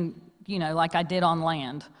tripping and, like I did on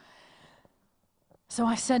land. So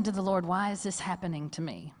I said to the Lord, why is this happening to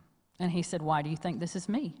me? And he said, why do you think this is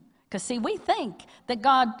me? Because, see, we think that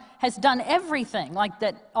God has done everything, like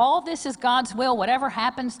that all this is God's will, whatever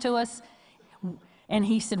happens to us. And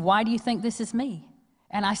he said, why do you think this is me?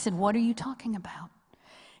 And I said, what are you talking about?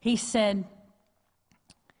 He said,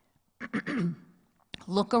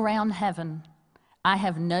 look around heaven. I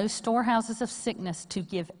have no storehouses of sickness to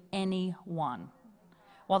give anyone.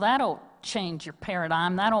 Well, that'll change your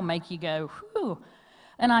paradigm. That'll make you go, whew.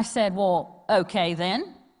 And I said, well, okay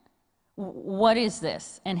then. What is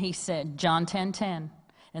this? And he said, John 10:10.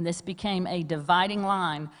 And this became a dividing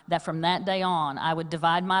line that from that day on, I would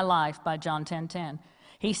divide my life by John 10:10.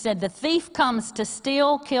 He said, the thief comes to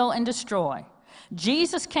steal, kill, and destroy.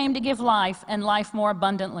 Jesus came to give life and life more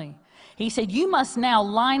abundantly. He said, you must now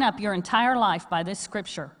line up your entire life by this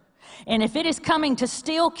scripture. And if it is coming to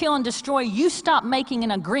steal, kill, and destroy, you stop making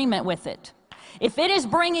an agreement with it. If it is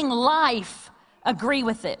bringing life, agree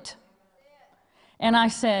with it. And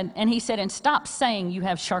he said, and stop saying you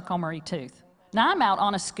have Charcot-Marie tooth. Now I'm out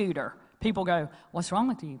on a scooter. People go, what's wrong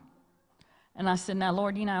with you? And I said, now,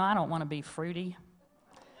 Lord, I don't want to be fruity.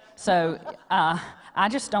 So I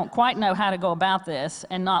just don't quite know how to go about this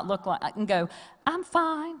and not look like, I can go, I'm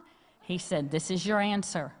fine. He said, this is your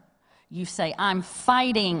answer. You say, I'm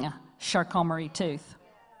fighting Charcot-Marie tooth.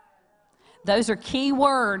 Those are key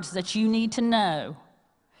words that you need to know.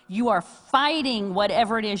 You are fighting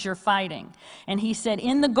whatever it is you're fighting. And he said,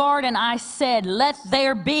 in the garden, I said, let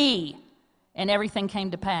there be. And everything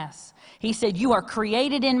came to pass. He said, you are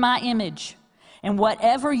created in my image. And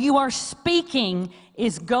whatever you are speaking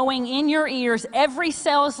is going in your ears. Every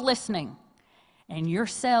cell is listening. And your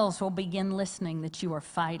cells will begin listening that you are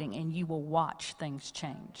fighting, and you will watch things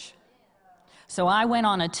change. So I went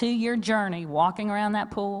on a 2-year journey walking around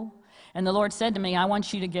that pool. And the Lord said to me, I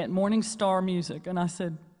want you to get Morning Star music. And I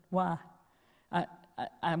said, why? I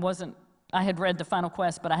had read The Final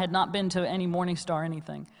Quest, but I had not been to any Morning Star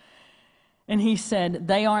anything. And he said,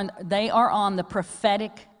 they are on the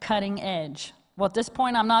prophetic cutting edge. Well, at this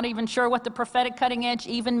point, I'm not even sure what the prophetic cutting edge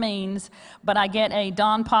even means, but I get a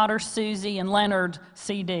Don Potter, Susie, and Leonard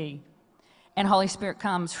CD. And Holy Spirit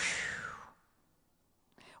comes.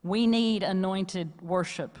 We need anointed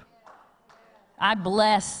worship. I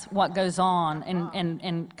bless what goes on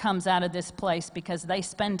and comes out of this place because they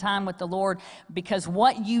spend time with the Lord, because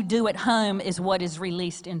what you do at home is what is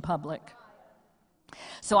released in public.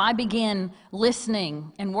 So I began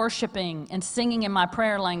listening and worshiping and singing in my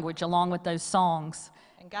prayer language along with those songs.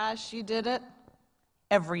 And guys, she did it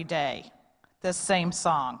every day, the same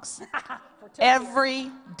songs. Every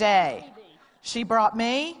day. She brought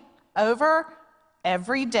me over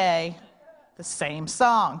every day, the same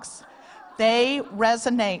songs. They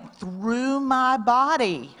resonate through my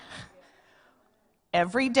body.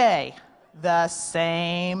 Every day, the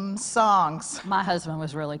same songs. My husband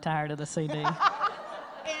was really tired of the CD.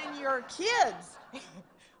 And your kids.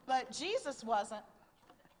 But Jesus wasn't.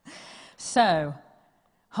 So,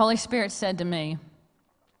 Holy Spirit said to me,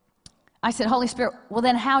 I said, Holy Spirit, well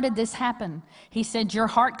then how did this happen? He said, your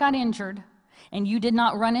heart got injured and you did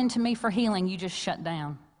not run into me for healing, you just shut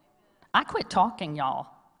down. I quit talking, y'all.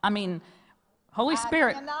 Holy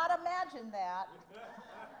Spirit. I cannot imagine that.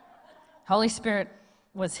 Holy Spirit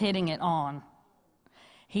was hitting it on.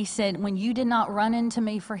 He said, when you did not run into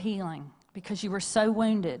me for healing because you were so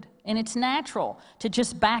wounded, and it's natural to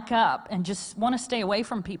just back up and just want to stay away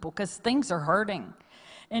from people because things are hurting.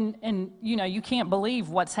 And you can't believe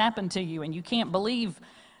what's happened to you, and you can't believe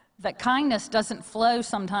that kindness doesn't flow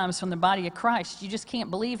sometimes from the body of Christ. You just can't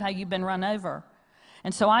believe how you've been run over.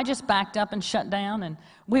 And so I just backed up and shut down, and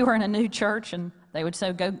we were in a new church, and they would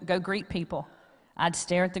say, go greet people. I'd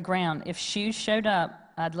stare at the ground. If shoes showed up,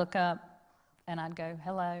 I'd look up, and I'd go,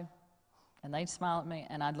 hello, and they'd smile at me,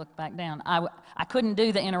 and I'd look back down. I couldn't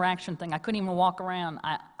do the interaction thing. I couldn't even walk around.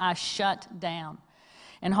 I shut down.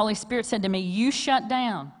 And Holy Spirit said to me, you shut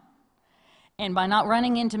down. And by not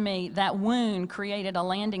running into me, that wound created a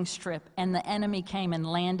landing strip, and the enemy came and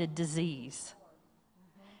landed disease.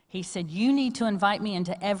 He said, you need to invite me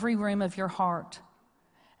into every room of your heart.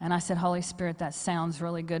 And I said, Holy Spirit, that sounds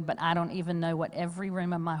really good, but I don't even know what every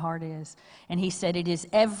room of my heart is. And he said, it is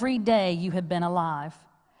every day you have been alive.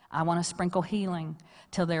 I want to sprinkle healing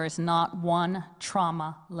till there is not one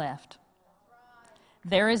trauma left.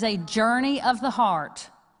 There is a journey of the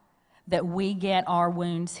heart that we get our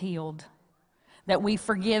wounds healed, that we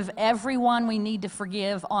forgive everyone we need to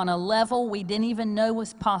forgive on a level we didn't even know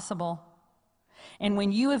was possible. And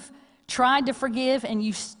when you have tried to forgive and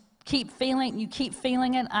you keep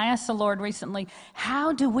feeling it, I asked the Lord recently,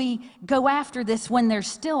 how do we go after this when there's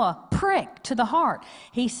still a prick to the heart?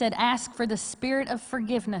 He said, ask for the spirit of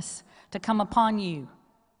forgiveness to come upon you.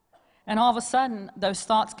 And all of a sudden, those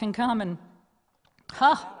thoughts can come and,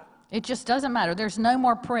 it just doesn't matter. There's no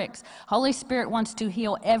more pricks. Holy Spirit wants to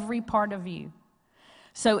heal every part of you.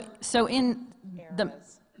 So in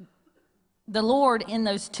the Lord in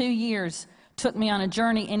those 2 years took me on a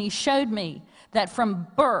journey, and he showed me that from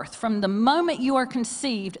birth, from the moment you are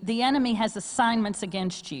conceived, the enemy has assignments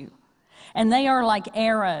against you. And they are like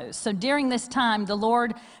arrows. So during this time, the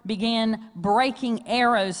Lord began breaking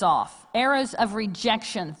arrows off, arrows of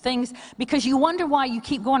rejection, things, because you wonder why you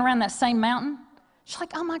keep going around that same mountain. It's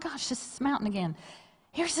like, oh my gosh, this mountain again.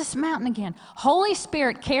 Here's this mountain again. Holy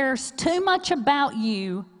Spirit cares too much about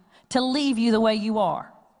you to leave you the way you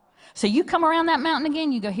are. So you come around that mountain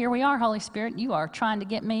again, you go, here we are, Holy Spirit. You are trying to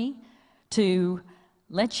get me to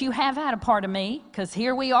let you have at a part of me, because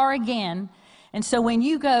here we are again. And so when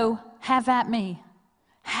you go, have at me,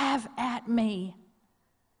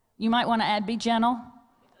 you might want to add, be gentle.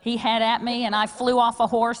 He had at me, and I flew off a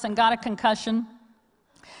horse and got a concussion.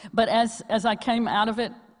 But as I came out of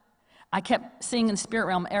it, I kept seeing in the spirit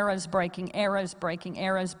realm arrows breaking, arrows breaking,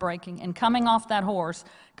 arrows breaking. And coming off that horse,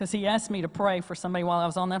 because he asked me to pray for somebody while I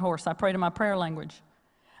was on that horse, I prayed in my prayer language.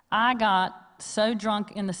 I got so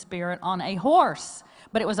drunk in the spirit on a horse,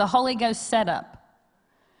 but it was a Holy Ghost setup,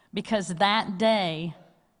 because that day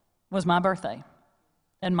was my birthday.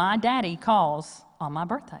 And my daddy calls on my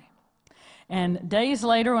birthday. And days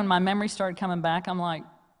later, when my memory started coming back, I'm like,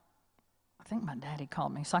 I think my daddy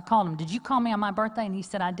called me. So I called him, did you call me on my birthday? And he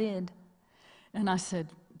said, I did. And I said,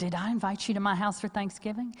 did I invite you to my house for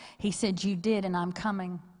Thanksgiving? He said, you did, and I'm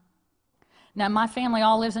coming. Now, my family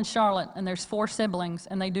all lives in Charlotte, and there's 4 siblings,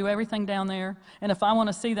 and they do everything down there. And if I want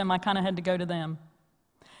to see them, I kind of had to go to them.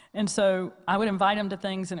 And so I would invite them to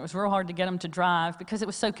things, and it was real hard to get them to drive because it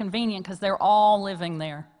was so convenient, because they're all living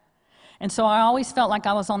there. And so I always felt like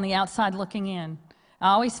I was on the outside looking in.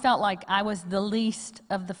 I always felt like I was the least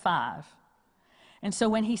of the 5. And so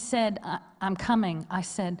when he said, I'm coming, I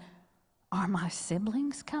said, are my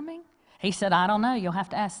siblings coming? He said, I don't know. You'll have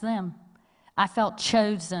to ask them. I felt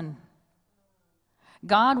chosen.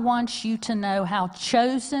 God wants you to know how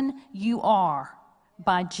chosen you are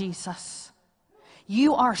by Jesus.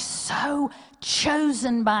 You are so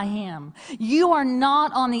chosen by him. You are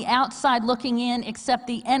not on the outside looking in, except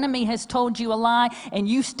the enemy has told you a lie, and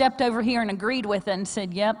you stepped over here and agreed with it and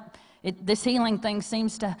said, yep, this healing thing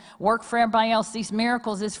seems to work for everybody else. These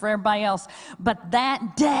miracles is for everybody else. But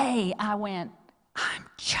that day I went, I'm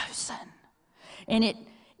chosen. And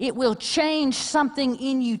it will change something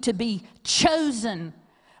in you to be chosen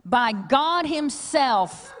by God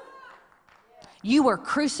himself. You were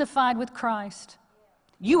crucified with Christ.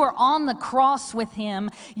 You were on the cross with him.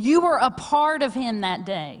 You were a part of him that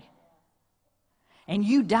day. And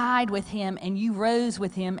you died with him, and you rose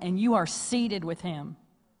with him, and you are seated with him.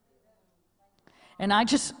 And I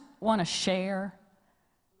just want to share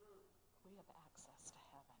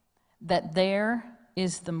that there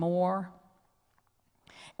is the more.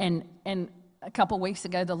 And a couple weeks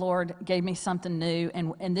ago, the Lord gave me something new,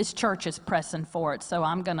 and this church is pressing for it, so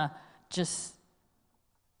I'm going to just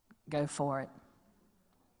go for it.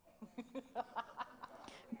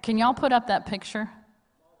 Can y'all put up that picture?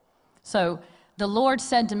 So the Lord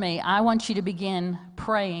said to me, I want you to begin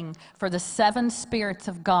praying for the 7 spirits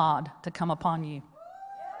of God to come upon you.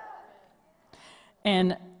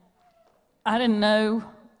 And I didn't know,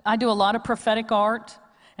 I do a lot of prophetic art,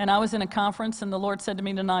 and I was in a conference, and the Lord said to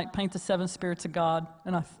me tonight, paint the 7 spirits of God.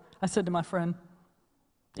 And I said to my friend,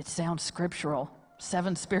 it sounds scriptural,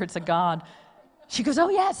 7 spirits of God. She goes, oh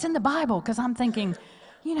yeah, it's in the Bible, because I'm thinking,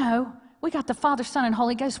 you know, we got the Father, Son, and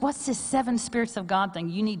Holy Ghost. What's this 7 spirits of God thing?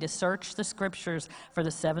 You need to search the scriptures for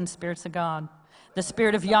the 7 spirits of God. The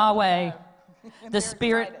Spirit of Yahweh, the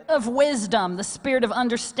Spirit of wisdom, the Spirit of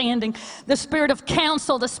understanding, the Spirit of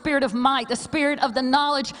counsel, the Spirit of might, the Spirit of the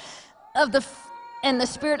knowledge of and the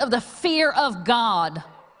Spirit of the fear of God.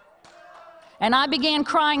 And I began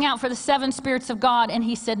crying out for the 7 spirits of God, and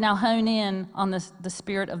he said, now hone in on the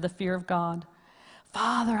spirit of the fear of God.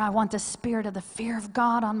 Father, I want the spirit of the fear of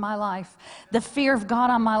God on my life. The fear of God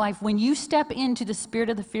on my life. When you step into the spirit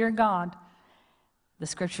of the fear of God, the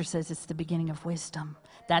scripture says it's the beginning of wisdom.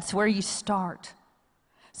 That's where you start.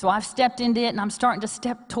 So I've stepped into it, and I'm starting to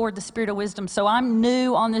step toward the spirit of wisdom. So I'm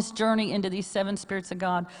new on this journey into these 7 spirits of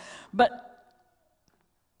God. But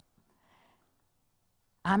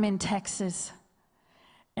I'm in Texas,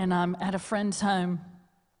 and I'm at a friend's home,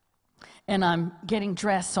 and I'm getting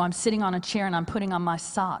dressed. So I'm sitting on a chair, and I'm putting on my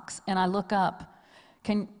socks, and I look up.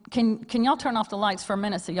 Can y'all turn off the lights for a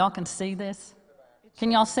minute so y'all can see this?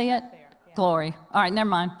 Can y'all see it? Glory. All right, never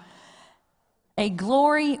mind. A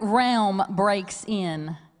glory realm breaks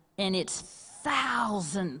in, and it's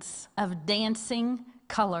thousands of dancing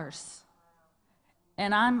colors.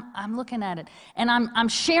 And I'm looking at it. And I'm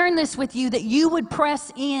sharing this with you that you would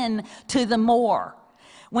press in to the more.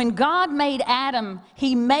 When God made Adam,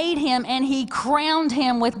 he made him and he crowned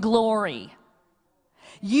him with glory.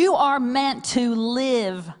 You are meant to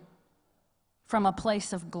live from a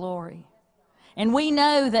place of glory. And we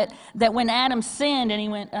know that when Adam sinned and he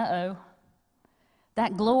went, uh-oh,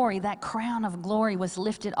 that glory, that crown of glory was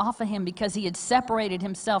lifted off of him because he had separated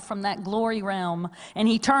himself from that glory realm, and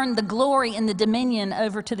he turned the glory and the dominion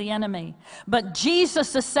over to the enemy. But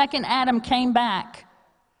Jesus, the second Adam, came back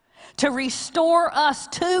to restore us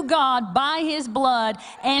to God by his blood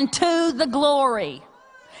and to the glory.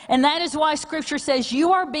 And that is why Scripture says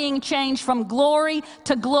you are being changed from glory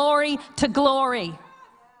to glory to glory.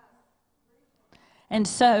 And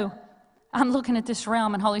so I'm looking at this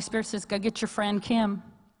realm, and Holy Spirit says, go get your friend Kim.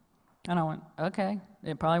 And I went, okay,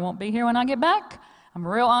 it probably won't be here when I get back. I'm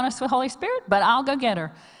real honest with Holy Spirit, but I'll go get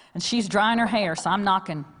her. And she's drying her hair, so I'm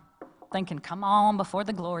knocking, thinking, come on, before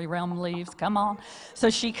the glory realm leaves, come on. So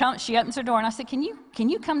she opens her door, and I said, can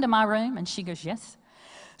you come to my room? And she goes, yes.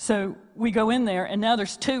 So we go in there, and now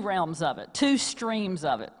there's 2 realms of it, 2 streams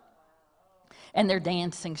of it. And they're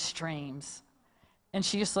dancing streams. And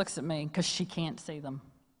she just looks at me because she can't see them.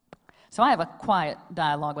 So I have a quiet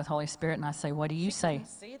dialogue with Holy Spirit, and I say, what do you say?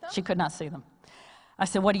 She could not see them. I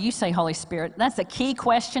said, what do you say, Holy Spirit? That's a key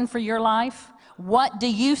question for your life. What do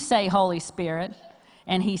you say, Holy Spirit?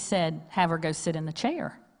 And he said, have her go sit in the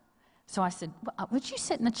chair. So I said, would you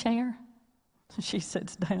sit in the chair? She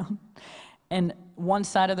sits down, and one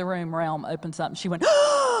side of the realm opens up, and she went,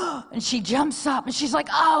 oh! And she jumps up, and she's like,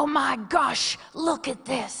 oh my gosh, look at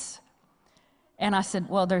this. And I said,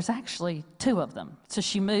 well, there's actually 2 of them. So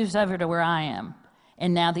she moves over to where I am,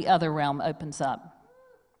 and now the other realm opens up.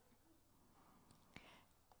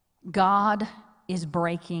 God is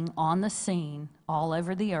breaking on the scene all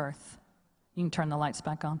over the earth. You can turn the lights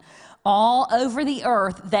back on. All over the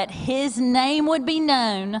earth, that his name would be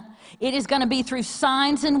known. It is going to be through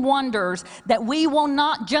signs and wonders, that we will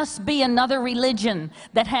not just be another religion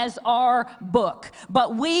that has our book,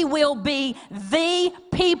 but we will be the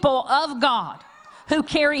people of God who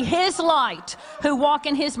carry his light, who walk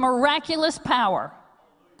in his miraculous power.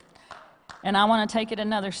 And I want to take it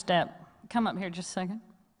another step. Come up here just a second.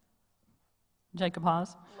 Jacob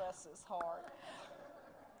Hasz. Bless his heart.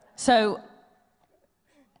 So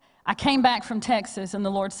I came back from Texas, and the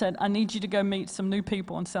Lord said, I need you to go meet some new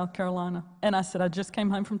people in South Carolina. And I said, I just came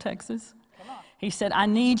home from Texas. He said, I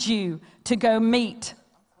need you to go meet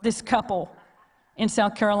this couple in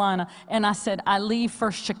South Carolina. And I said, I leave for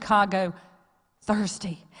Chicago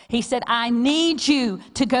Thursday. He said, I need you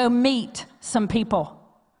to go meet some people.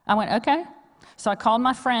 I went, okay. So I called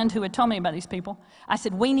my friend who had told me about these people. I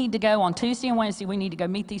said, we need to go on Tuesday and Wednesday. We need to go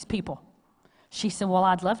meet these people. She said, well,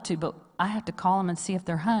 I'd love to, but I have to call them and see if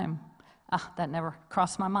they're home. That never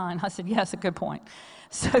crossed my mind. I said, yes, a good point.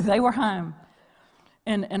 So they were home.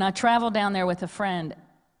 And I traveled down there with a friend,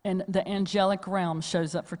 and the angelic realm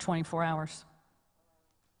shows up for 24 hours.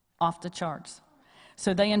 Off the charts.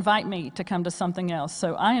 So they invite me to come to something else.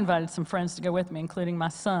 So I invited some friends to go with me, including my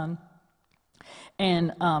son.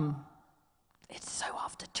 And it's so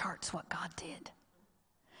off the charts what God did.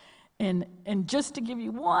 And just to give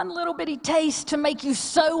you one little bitty taste to make you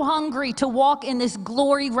so hungry to walk in this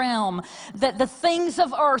glory realm that the things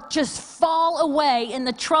of earth just fall away and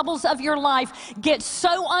the troubles of your life get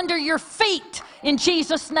so under your feet in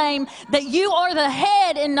Jesus' name that you are the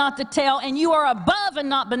head and not the tail, and you are above and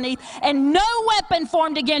not beneath, and no weapon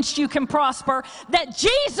formed against you can prosper, that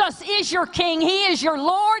Jesus is your King, he is your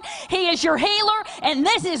Lord, he is your healer, and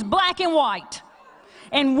this is black and white.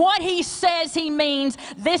 And what he says he means,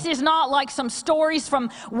 this is not like some stories from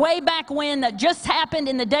way back when that just happened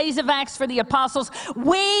in the days of Acts for the apostles.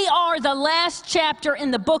 We are the last chapter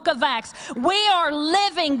in the book of Acts. We are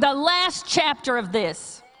living the last chapter of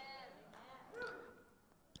this.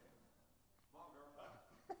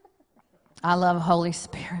 I love Holy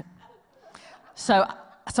Spirit. So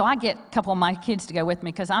I get a couple of my kids to go with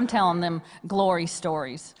me because I'm telling them glory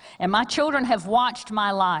stories. And my children have watched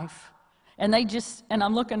my life. And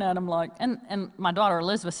I'm looking at them like, and my daughter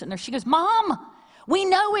Elizabeth sitting there, she goes, Mom, we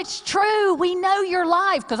know it's true. We know your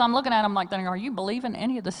life. Because I'm looking at them like, are you believing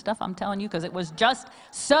any of the stuff I'm telling you? Because it was just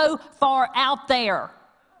so far out there.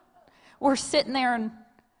 We're sitting there, and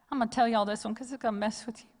I'm going to tell you all this one because it's going to mess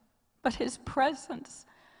with you. But his presence,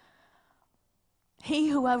 he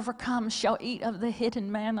who overcomes shall eat of the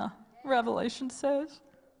hidden manna, Revelation says.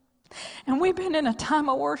 And we've been in a time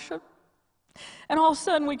of worship. And all of a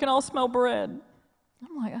sudden, we can all smell bread.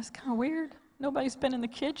 I'm like, that's kind of weird. Nobody's been in the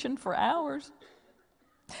kitchen for hours.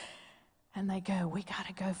 And they go, we got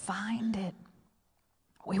to go find it.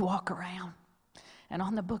 We walk around. And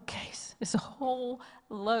on the bookcase is a whole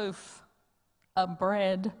loaf of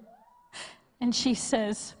bread. And she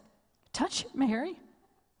says, touch it, Mary.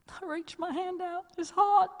 I reach my hand out. It's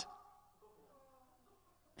hot.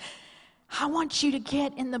 I want you to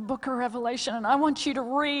get in the book of Revelation, and I want you to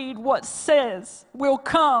read what says will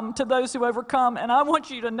come to those who overcome, and I want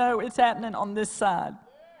you to know it's happening on this side.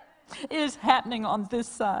 It is happening on this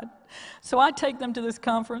side. So I take them to this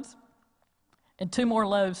conference, and 2 more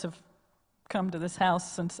loaves have come to this house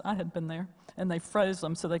since I had been there, and they froze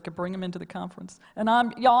them so they could bring them into the conference. And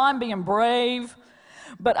I'm being brave.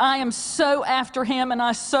 But I am so after him, and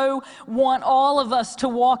I so want all of us to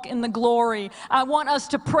walk in the glory. I want us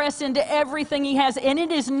to press into everything he has. And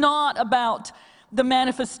it is not about the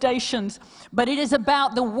manifestations, but it is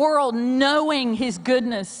about the world knowing his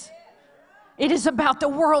goodness. It is about the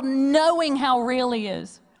world knowing how real he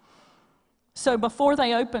is. So before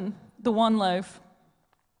they open the 1 loaf,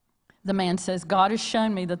 the man says, God has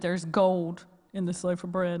shown me that there's gold in this loaf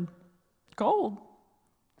of bread. Gold.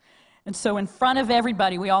 And so in front of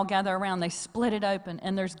everybody, we all gather around, they split it open,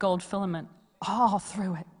 and there's gold filament all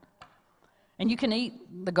through it. And you can eat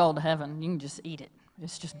the gold of heaven. You can just eat it.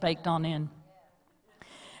 It's just baked on in.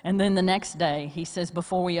 And then the next day, he says,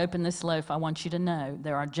 before we open this loaf, I want you to know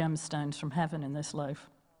there are gemstones from heaven in this loaf.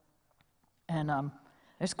 And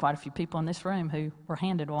there's quite a few people in this room who were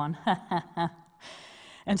handed one.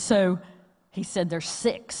 And so he said, there's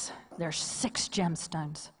 6. There's 6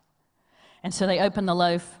 gemstones. And so they open the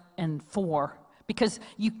loaf, and 4, because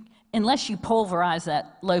unless you pulverize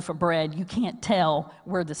that loaf of bread, you can't tell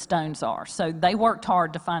where the stones are. So they worked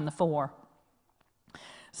hard to find the 4.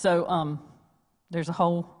 So there's a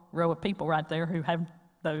whole row of people right there who have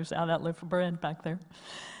those out of that loaf of bread back there,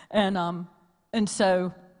 and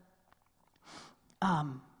so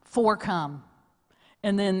 4 come,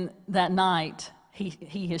 and then that night.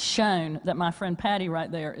 He has shown that my friend Patty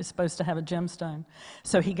right there is supposed to have a gemstone.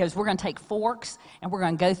 So he goes, we're going to take forks, and we're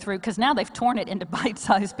going to go through, because now they've torn it into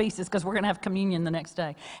bite-sized pieces, because we're going to have communion the next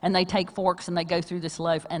day. And they take forks, and they go through this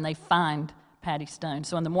loaf, and they find Patty's stone.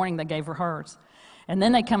 So in the morning, they gave her hers. And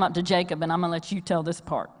then they come up to Jacob, and I'm going to let you tell this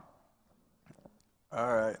part.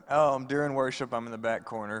 All right. During worship, I'm in the back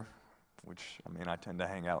corner, which, I tend to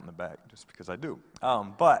hang out in the back just because I do.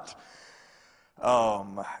 But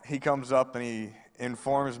he comes up, and he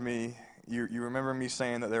informs me, you remember me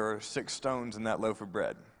saying that there were 6 stones in that loaf of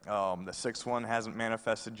bread. The 6th one hasn't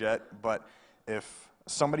manifested yet, but if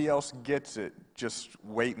somebody else gets it, just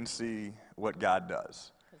wait and see what God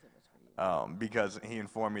does. Because he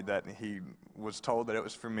informed me that he was told that it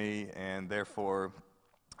was for me, and therefore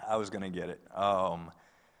I was going to get it.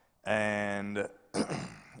 And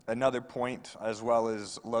another point, as well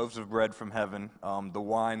as loaves of bread from heaven, the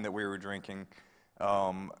wine that we were drinking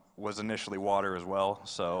was initially water as well.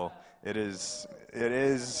 So it is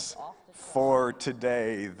for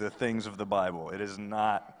today the things of the Bible. It is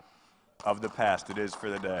not of the past. It is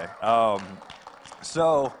for the day.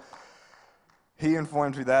 So he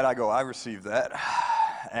informs me that. I go, I received that,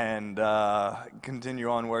 and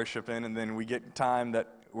continue on worshiping. And then we get time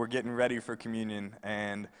that we're getting ready for communion,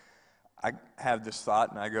 and I have this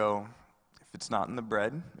thought, and I go, if it's not in the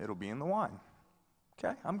bread, it'll be in the wine.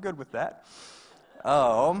 Okay, I'm good with that.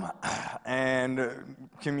 And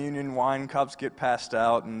communion wine cups get passed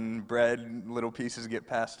out, and bread little pieces get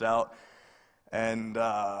passed out, and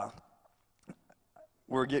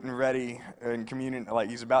we're getting ready in communion. Like,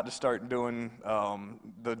 he's about to start doing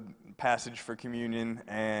the passage for communion,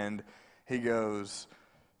 and he goes,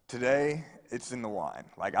 today it's in the wine.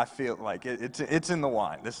 Like, I feel like it's in the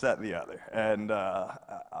wine, this, that, and the other. And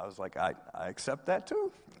I was like, I accept that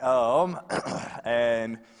too.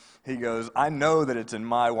 And he goes, I know that it's in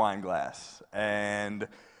my wine glass. And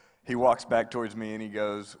he walks back towards me and he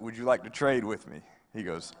goes, would you like to trade with me? He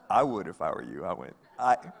goes, I would if I were you. I went,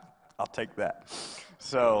 I'll take that.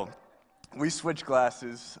 So we switched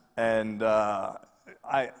glasses, and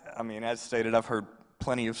I mean, as stated, I've heard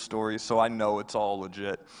plenty of stories, so I know it's all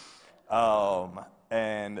legit.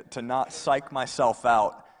 And to not psych myself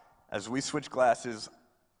out, as we switch glasses,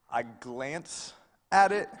 I glance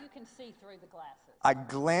at it. You can see through the glasses. I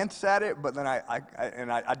glance at it, but then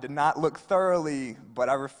I did not look thoroughly, but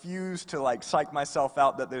I refused to like psych myself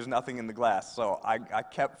out that there's nothing in the glass. So I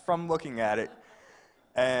kept from looking at it,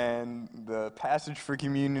 and the passage for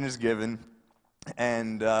communion is given,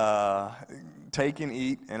 and take and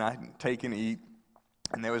eat, and I take and eat,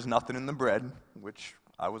 and there was nothing in the bread, which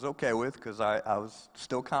I was okay with because I was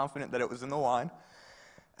still confident that it was in the wine,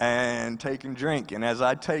 and take and drink, and as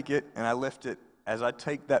I take it and I lift it, as I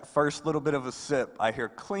take that first little bit of a sip, I hear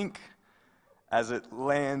clink as it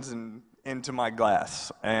lands into my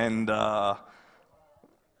glass. And lo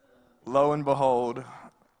and behold,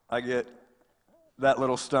 I get that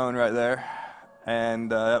little stone right there,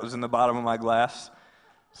 and that was in the bottom of my glass.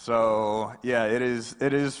 So yeah, it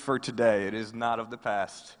is for today. It is not of the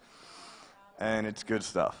past, and it's good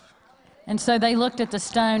stuff. And so they looked at the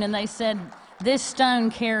stone and they said, this stone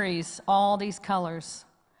carries all these colors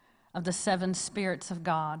of the 7 spirits of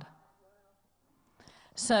God.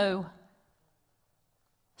 So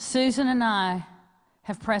Susan and I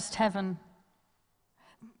have pressed heaven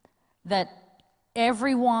that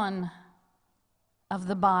every one of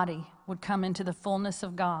the body would come into the fullness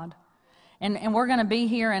of God. And we're going to be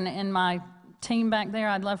here, and my team back there,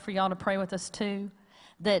 I'd love for y'all to pray with us too,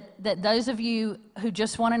 that those of you who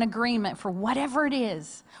just want an agreement for whatever it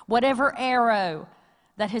is, whatever arrow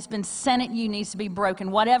that has been sent at you needs to be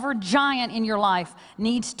broken. Whatever giant in your life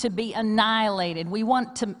needs to be annihilated. We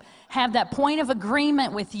want to have that point of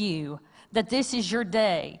agreement with you that this is your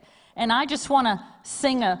day. And I just want to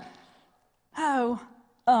sing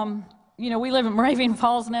we live in Moravian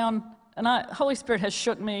Falls now, and Holy Spirit has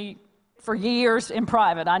shook me for years in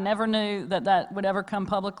private. I never knew that would ever come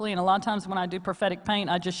publicly, and a lot of times when I do prophetic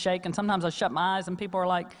paint, I just shake, and sometimes I shut my eyes, and people are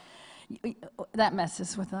like, that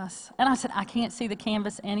messes with us. And I said, I can't see the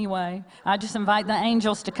canvas anyway. I just invite the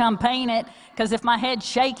angels to come paint it, because if my head's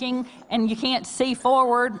shaking and you can't see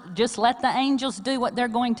forward, just let the angels do what they're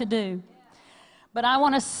going to do. But I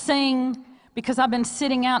want to sing, because I've been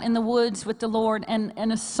sitting out in the woods with the Lord,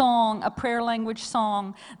 and a song, a prayer language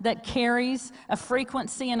song that carries a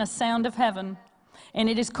frequency and a sound of heaven. And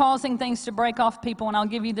it is causing things to break off people. And I'll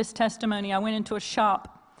give you this testimony. I went into a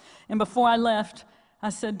shop, and before I left, I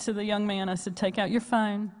said to the young man, I said, take out your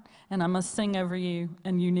phone, and I must sing over you,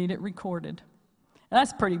 and you need it recorded.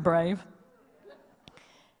 That's pretty brave.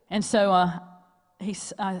 And so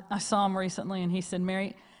I saw him recently, and he said,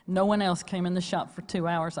 Mary, no one else came in the shop for 2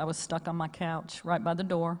 hours. I was stuck on my couch right by the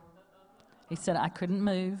door. He said, I couldn't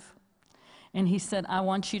move. And he said, I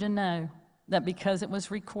want you to know that because it was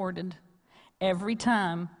recorded, every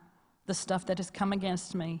time the stuff that has come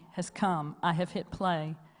against me has come, I have hit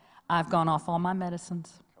play. I've gone off all my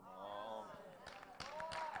medicines.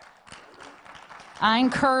 I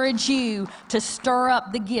encourage you to stir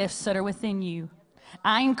up the gifts that are within you.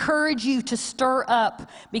 I encourage you to stir up,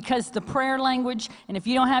 because the prayer language, and if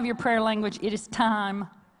you don't have your prayer language, it is time.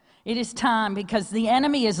 It is time, because the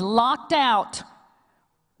enemy is locked out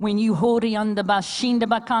when you hori on the bashinda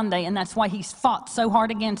bakande, and that's why he's fought so hard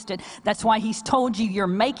against it. That's why he's told you you're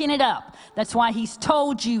making it up. That's why he's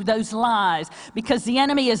told you those lies, because the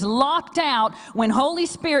enemy is locked out when Holy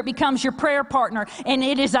Spirit becomes your prayer partner, and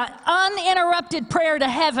it is an uninterrupted prayer to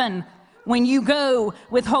heaven when you go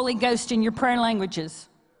with Holy Ghost in your prayer languages.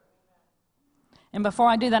 And before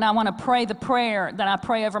I do that, I want to pray the prayer that I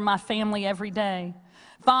pray over my family every day.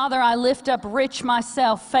 Father, I lift up Rich,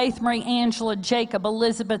 myself, Faith, Marie, Angela, Jacob,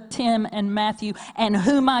 Elizabeth, Tim, and Matthew, and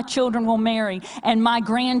who my children will marry, and my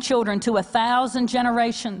grandchildren to 1,000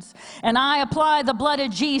 generations. And I apply the blood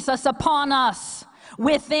of Jesus upon us,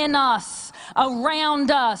 within us,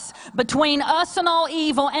 around us, between us and all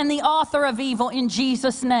evil and the author of evil, in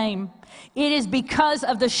Jesus' name. It is because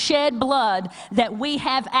of the shed blood that we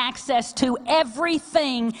have access to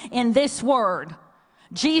everything in this word.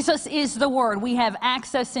 Jesus is the Word. We have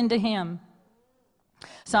access into Him.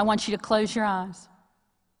 So I want you to close your eyes.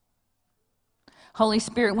 Holy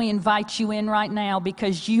Spirit, we invite you in right now,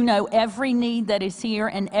 because you know every need that is here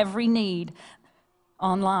and every need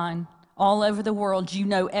online. All over the world, you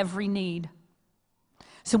know every need.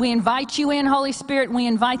 So we invite you in, Holy Spirit. We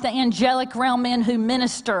invite the angelic realm in who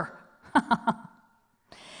minister.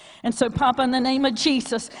 And so, Papa, in the name of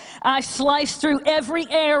Jesus, I slice through every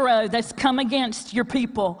arrow that's come against your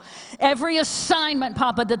people. Every assignment,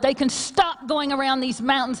 Papa, that they can stop going around these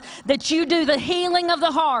mountains, that you do the healing of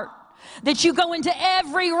the heart, that you go into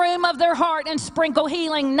every room of their heart and sprinkle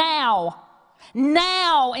healing now.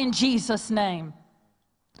 Now, in Jesus' name.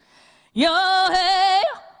 Yahweh,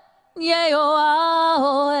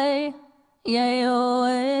 Yahweh,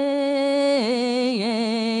 Yahweh,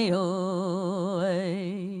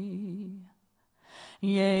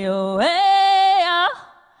 Yahweh,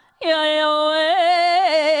 Yahweh,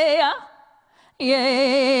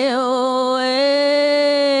 Yahweh.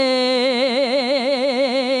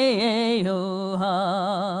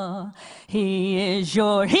 He is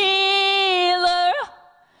your healer.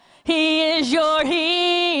 He is your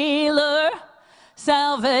healer.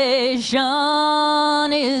 Salvation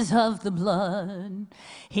is of the blood.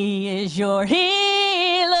 He is your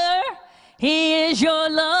healer. He is your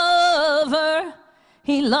lover.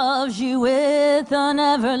 He loves you with an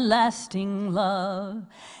everlasting love.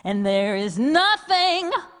 And there is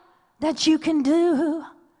nothing that you can do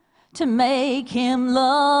to make him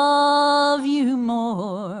love you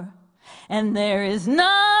more. And there is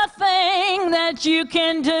nothing that you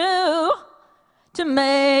can do to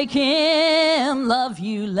make him love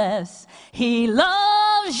you less. He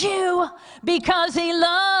loves you because he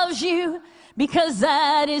loves you, because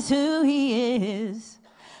that is who he is.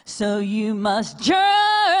 So you must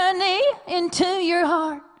journey into your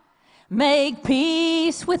heart. Make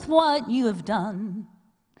peace with what you have done.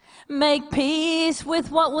 Make peace with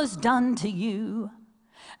what was done to you.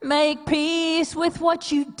 Make peace with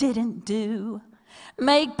what you didn't do.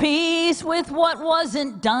 Make peace with what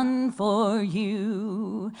wasn't done for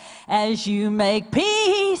you. As you make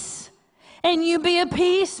peace and you be a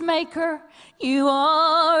peacemaker, you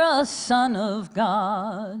are a son of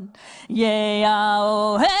God.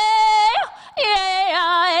 Yahweh,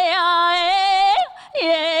 Yahweh, Yahweh,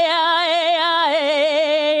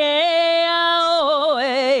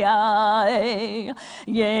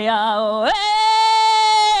 Yahweh.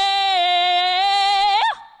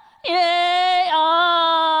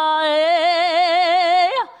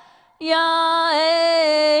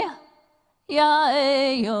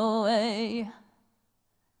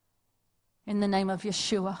 In the name of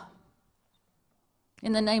Yeshua,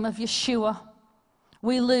 in the name of Yeshua,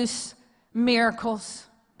 we loose miracles,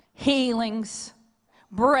 healings,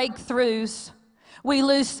 breakthroughs. We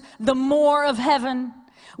loose the more of heaven.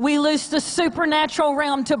 We loose the supernatural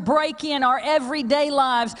realm to break in our everyday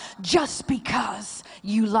lives just because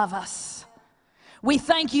you love us. We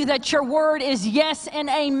thank you that your word is yes and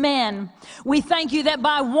amen. We thank you that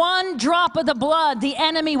by one drop of the blood, the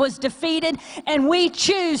enemy was defeated, and we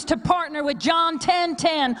choose to partner with John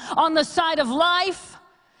 10:10 on the side of life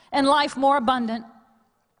and life more abundant.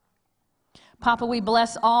 Papa, we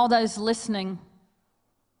bless all those listening,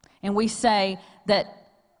 and we say that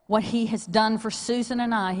what he has done for Susan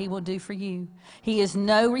and I, he will do for you. He is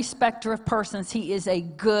no respecter of persons. He is a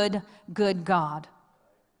good, good God.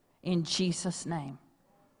 In Jesus' name,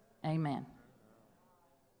 amen.